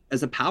as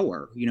a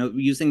power,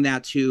 using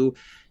that to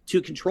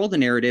control the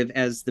narrative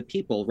as the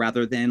people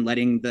rather than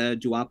letting the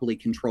duopoly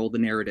control the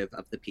narrative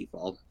of the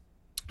people.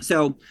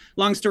 So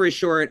long story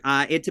short,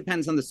 it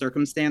depends on the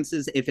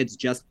circumstances. If it's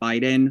just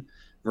Biden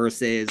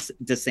versus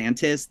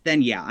DeSantis,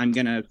 then yeah, I'm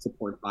going to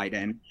support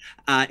Biden.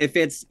 If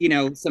it's,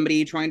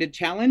 somebody trying to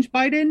challenge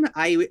Biden,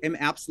 I am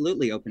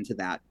absolutely open to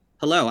that.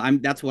 Hello,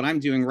 that's what I'm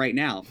doing right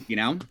now,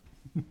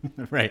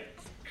 Right.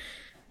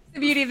 The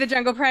beauty of the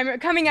jungle primary,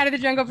 coming out of the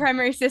jungle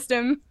primary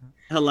system.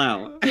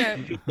 Hello. Yeah.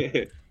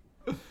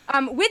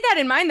 With that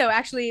in mind, though,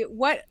 actually,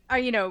 what are,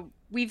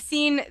 we've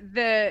seen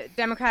the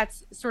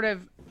Democrats sort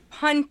of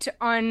punt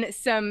on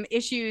some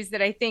issues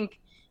that I think,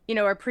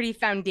 are pretty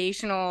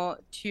foundational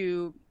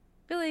to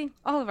really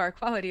all of our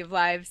quality of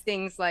lives,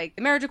 things like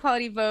the marriage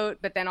equality vote,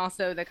 but then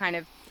also the kind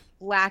of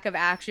lack of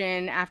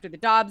action after the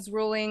Dobbs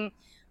ruling.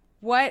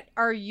 What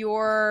do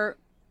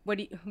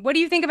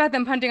you think about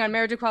them punting on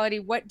marriage equality?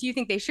 What do you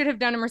think they should have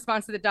done in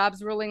response to the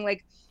Dobbs ruling?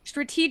 Like,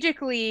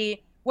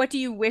 strategically, what do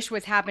you wish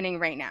was happening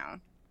right now?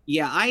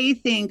 Yeah, I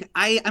think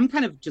I'm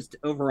kind of just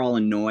overall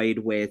annoyed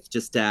with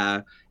just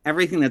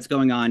everything that's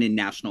going on in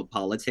national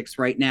politics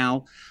right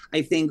now.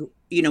 I think,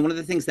 one of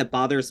the things that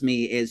bothers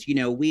me is,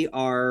 we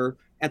are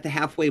at the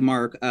halfway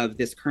mark of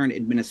this current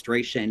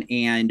administration,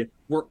 and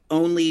we're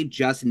only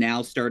just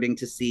now starting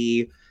to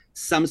see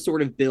some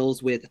sort of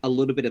bills with a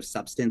little bit of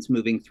substance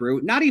moving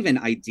through, not even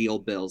ideal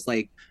bills,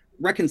 like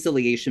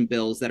reconciliation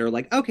bills that are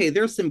like, okay,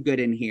 there's some good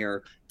in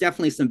here,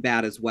 definitely some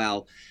bad as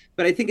well.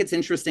 But I think it's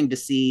interesting to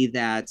see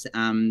that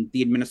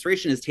the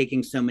administration is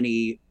taking so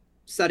many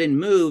sudden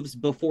moves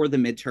before the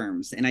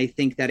midterms. And I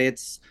think that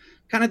it's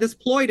kind of this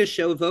ploy to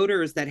show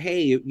voters that,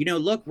 hey,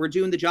 look, we're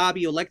doing the job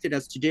you elected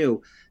us to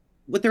do.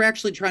 What they're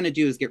actually trying to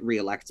do is get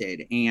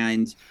reelected.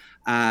 And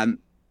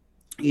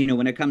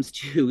when it comes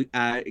to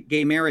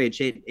gay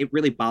marriage, it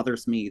really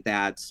bothers me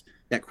that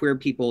queer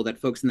people, that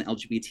folks in the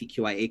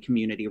LGBTQIA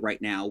community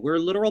right now, we're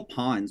literal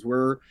pawns.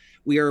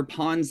 We are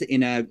pawns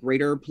in a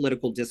greater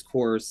political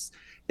discourse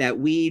that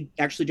we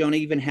actually don't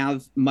even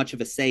have much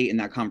of a say in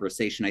that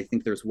conversation. I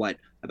think there's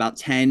about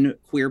 10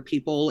 queer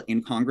people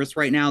in Congress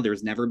right now.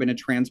 There's never been a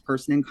trans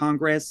person in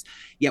Congress,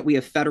 yet we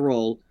have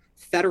federal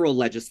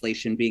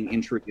legislation being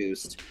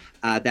introduced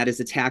that is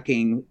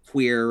attacking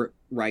queer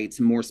rights,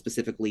 more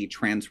specifically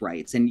trans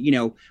rights. And,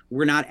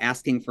 we're not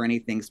asking for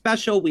anything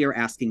special. We are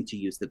asking to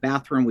use the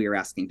bathroom. We are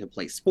asking to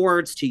play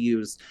sports, to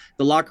use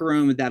the locker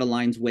room that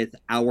aligns with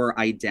our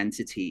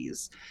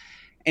identities.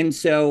 And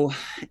so,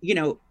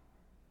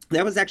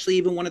 that was actually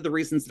even one of the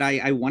reasons that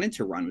I wanted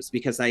to run, was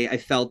because I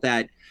felt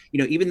that,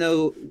 even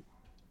though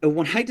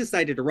when I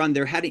decided to run,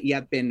 there hadn't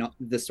yet been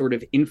the sort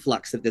of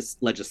influx of this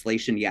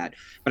legislation yet,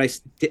 but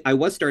I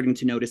was starting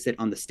to notice it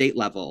on the state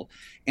level.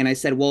 And I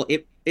said, well,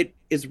 it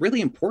is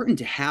really important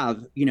to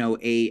have,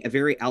 a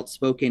very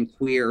outspoken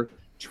queer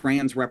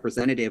trans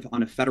representative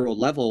on a federal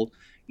level,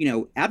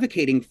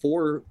 advocating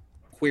for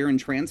queer and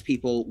trans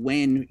people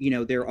when,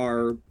 there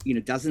are,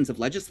 dozens of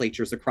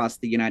legislatures across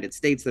the United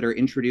States that are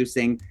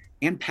introducing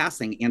and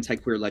passing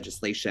anti-queer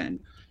legislation.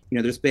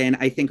 There's been,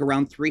 I think,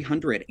 around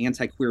 300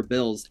 anti-queer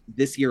bills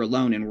this year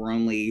alone, and we're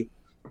only,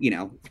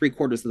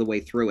 3/4 of the way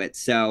through it.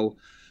 So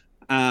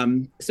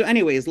So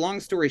anyways, long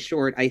story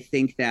short, I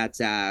think that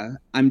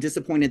I'm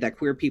disappointed that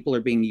queer people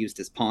are being used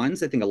as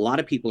pawns. I think a lot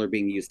of people are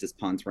being used as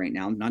pawns right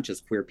now, not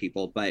just queer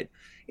people, but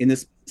in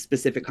this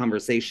specific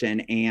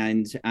conversation.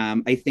 And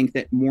I think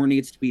that more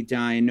needs to be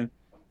done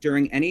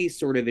during any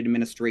sort of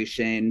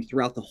administration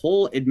throughout the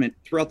whole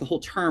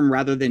term,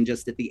 rather than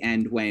just at the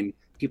end when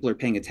people are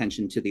paying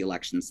attention to the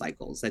election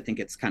cycles. I think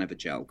it's kind of a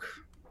joke.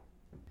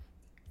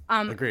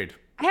 Agreed.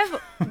 I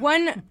have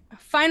one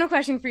final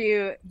question for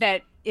you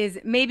that is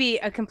maybe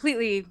a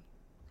completely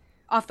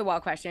off the wall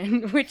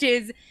question, which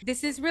is,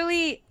 this is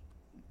really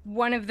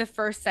one of the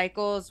first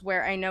cycles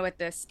where I know at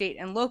the state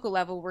and local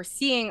level, we're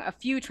seeing a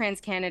few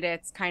trans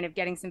candidates kind of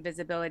getting some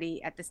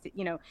visibility at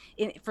the,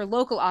 for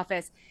local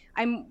office.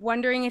 I'm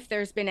wondering if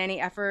there's been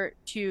any effort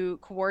to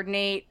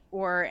coordinate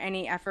or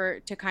any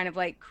effort to kind of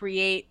like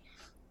create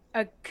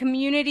a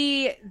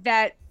community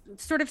that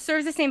sort of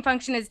serves the same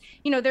function as,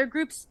 there are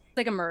groups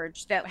like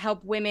Emerge that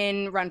help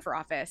women run for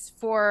office.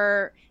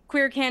 For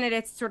queer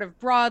candidates sort of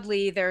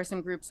broadly, there are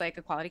some groups like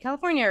Equality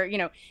California,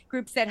 or,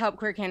 groups that help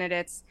queer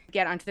candidates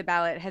get onto the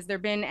ballot. Has there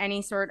been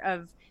any sort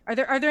of, are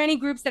there any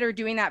groups that are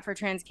doing that for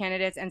trans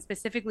candidates? And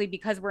specifically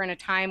because we're in a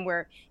time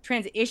where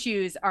trans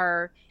issues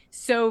are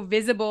so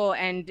visible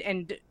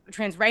and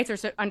trans rights are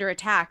so under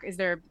attack, is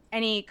there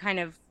any kind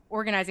of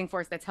organizing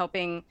force that's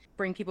helping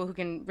bring people who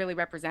can really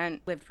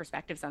represent lived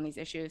perspectives on these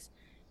issues?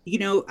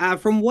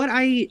 From what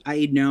I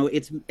know,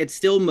 it's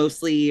still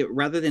mostly,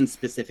 rather than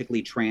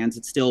specifically trans,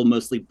 it's still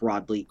mostly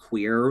broadly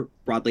queer,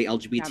 broadly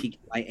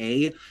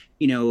LGBTQIA.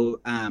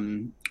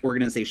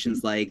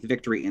 Organizations like the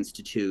Victory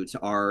Institute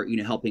are,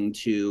 helping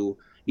to,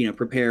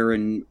 prepare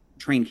and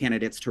train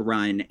candidates to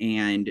run,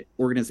 and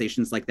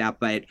organizations like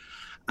that. But,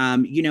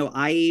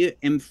 I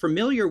am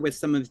familiar with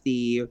some of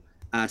the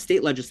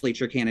state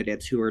legislature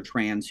candidates who are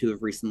trans who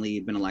have recently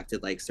been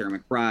elected, like Sarah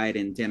McBride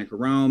and Danica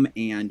Rome.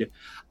 And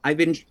I've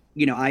been,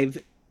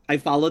 I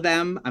follow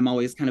them. I'm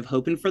always kind of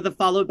hoping for the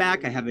follow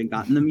back. I haven't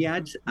gotten them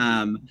yet.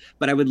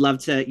 But I would love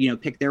to,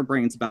 pick their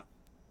brains about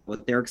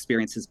what their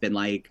experience has been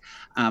like.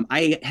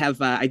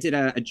 I did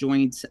a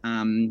joint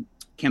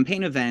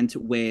campaign event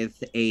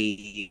with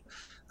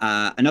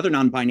another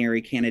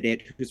non-binary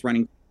candidate who's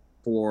running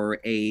for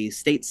a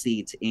state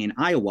seat in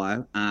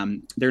Iowa.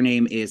 Their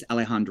name is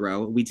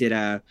Alejandro. We did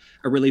a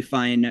really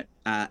fun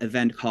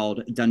event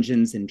called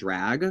Dungeons and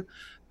Drag.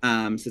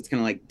 So it's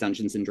kind of like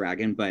Dungeons and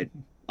Dragon, but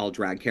all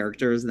drag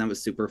characters, and that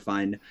was super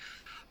fun.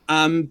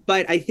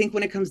 But I think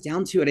when it comes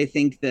down to it, I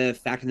think the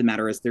fact of the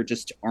matter is there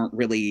just aren't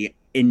really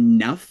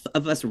enough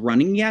of us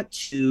running yet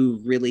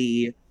to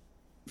really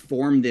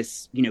form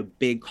this,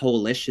 big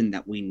coalition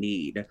that we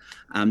need.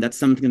 That's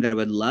something that I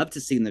would love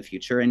to see in the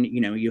future. And,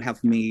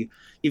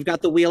 you've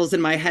got the wheels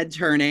in my head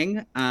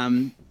turning.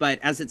 But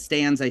as it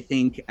stands, I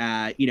think,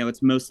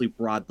 it's mostly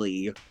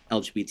broadly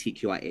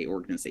LGBTQIA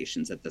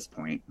organizations at this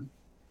point.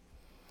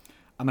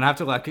 I'm going to have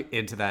to look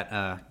into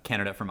that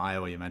candidate from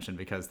Iowa you mentioned,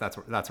 because that's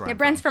where I'm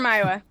Brent's from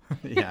Iowa.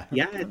 Yeah.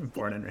 Yeah.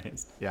 Born and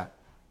raised. Yeah.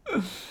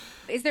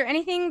 Is there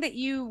anything that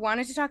you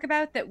wanted to talk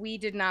about that we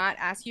did not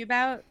ask you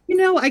about?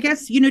 I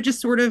guess,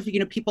 just sort of,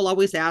 people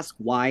always ask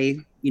why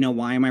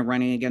am I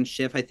running against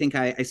Schiff? I think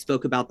I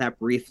spoke about that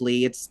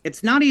briefly.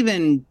 It's not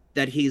even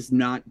that he's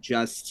not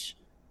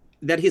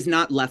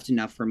left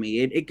enough for me.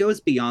 It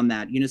goes beyond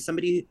that.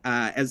 Somebody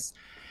as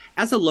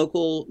a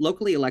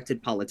locally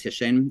elected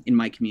politician in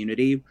my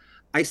community,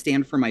 I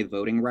stand for my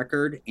voting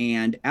record.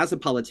 And as a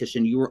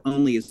politician, you are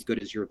only as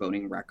good as your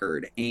voting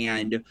record.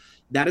 And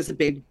that is a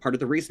big part of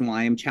the reason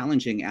why I'm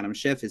challenging Adam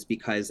Schiff, is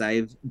because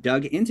I've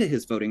dug into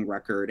his voting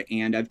record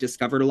and I've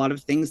discovered a lot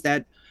of things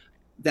that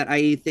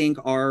I think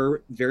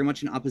are very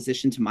much in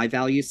opposition to my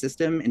value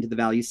system and to the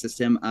value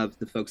system of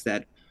the folks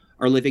that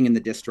are living in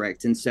the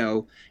district. And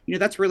so,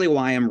 that's really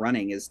why I'm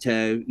running, is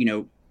to,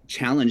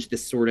 challenge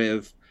this sort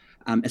of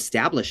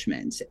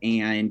establishment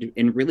and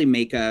really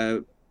make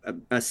a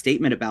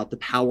statement about the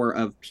power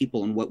of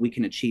people and what we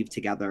can achieve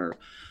together.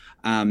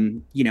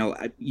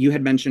 You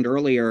had mentioned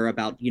earlier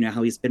about,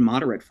 how he's been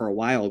moderate for a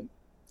while.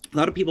 A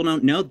lot of people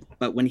don't know,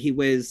 but when he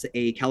was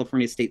a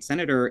California state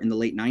senator in the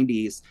late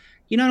 90s,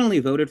 he not only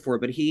voted for,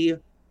 but he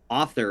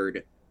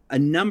authored a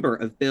number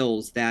of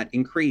bills that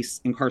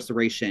increase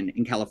incarceration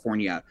in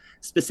California,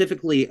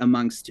 specifically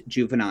amongst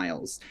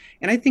juveniles.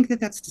 And I think that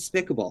that's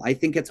despicable. I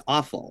think it's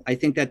awful. I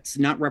think that's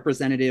not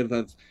representative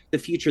of the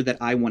future that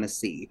I want to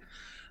see.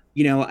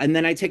 And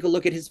then I take a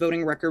look at his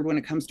voting record when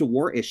it comes to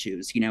war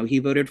issues. He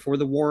voted for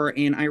the war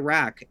in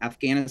Iraq,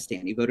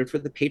 Afghanistan. He voted for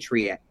the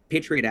Patriot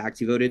Act.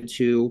 He voted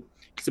to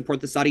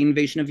support the Saudi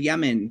invasion of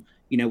Yemen,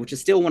 which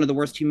is still one of the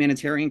worst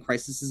humanitarian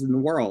crises in the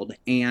world.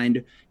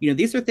 And,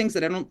 these are things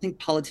that I don't think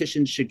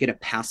politicians should get a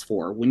pass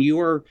for. When you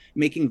are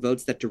making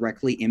votes that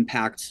directly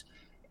impact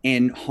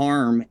and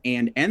harm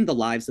and end the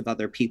lives of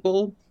other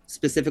people,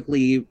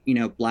 specifically,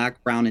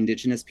 Black, brown,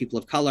 Indigenous people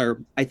of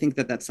color, I think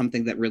that that's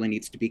something that really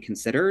needs to be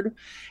considered.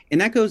 And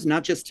that goes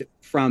not just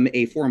from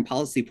a foreign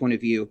policy point of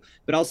view,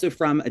 but also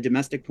from a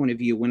domestic point of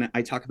view. When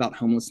I talk about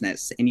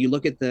homelessness and you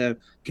look at the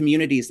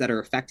communities that are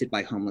affected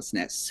by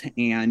homelessness,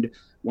 and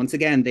once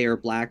again, they are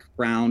Black,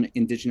 brown,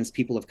 Indigenous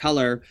people of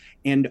color,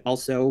 and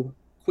also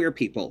queer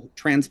people,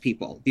 trans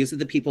people. These are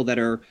the people that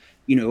are,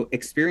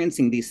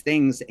 experiencing these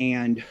things.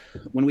 And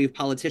when we have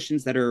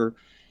politicians that are,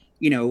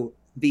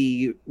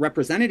 the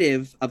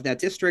representative of that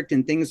district,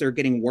 and things are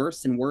getting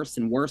worse and worse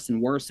and worse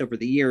and worse over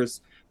the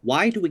years,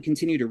 why do we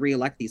continue to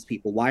reelect these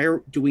people?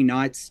 Do we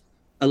not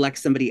elect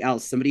somebody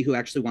else, somebody who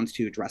actually wants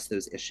to address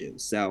those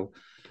issues? So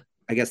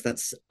I guess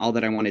that's all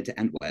that I wanted to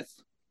end with.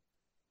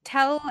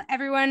 Tell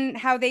everyone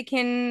how they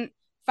can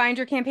find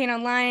your campaign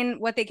online,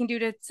 what they can do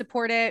to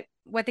support it,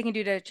 what they can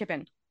do to chip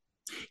in.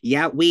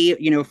 Yeah,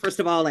 first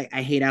of all,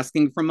 I hate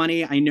asking for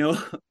money. I know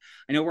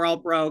we're all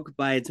broke,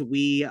 but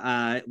we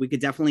could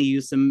definitely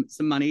use some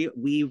money.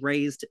 We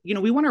raised,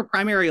 we won our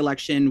primary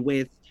election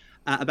with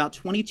about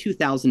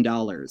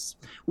 $22,000.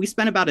 We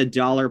spent about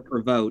 $1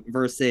 per vote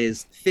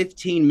versus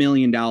 $15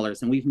 million,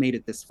 and we've made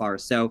it this far.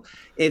 So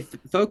if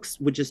folks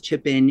would just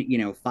chip in,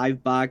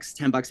 $5,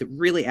 $10, it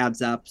really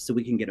adds up so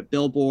we can get a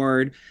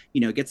billboard,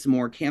 get some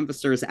more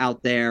canvassers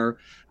out there.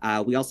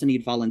 We also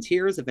need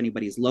volunteers if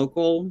anybody's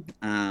local,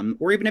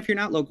 or even if you're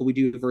not local, we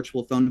do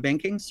virtual phone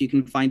banking. So you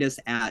can find us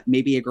at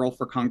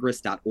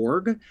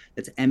maybeagirlforcongress.org.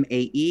 That's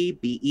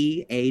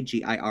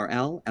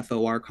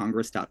MAEBEAGIRLFOR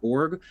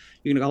Congress.org.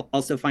 You can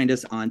also find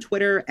us on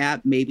Twitter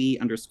at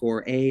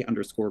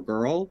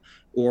maybe_a_girl,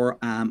 or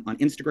on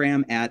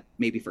Instagram at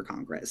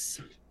maybeforcongress.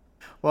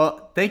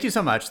 Well, thank you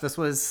so much. This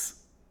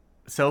was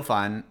so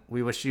fun.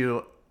 We wish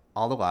you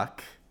all the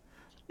luck.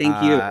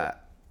 Thank you.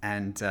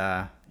 And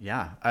I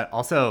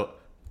also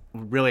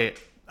really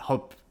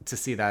hope to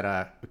see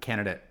that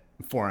candidate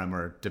forum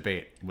or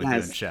debate with you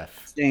and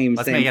Schiff.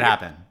 Let's make it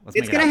happen.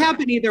 It's going to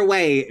happen either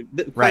way.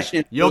 The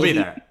question is, you'll be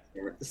there.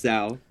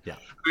 So, yeah. All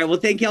right. Well,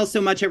 thank you all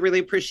so much. I really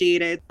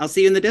appreciate it. I'll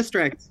see you in the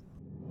district.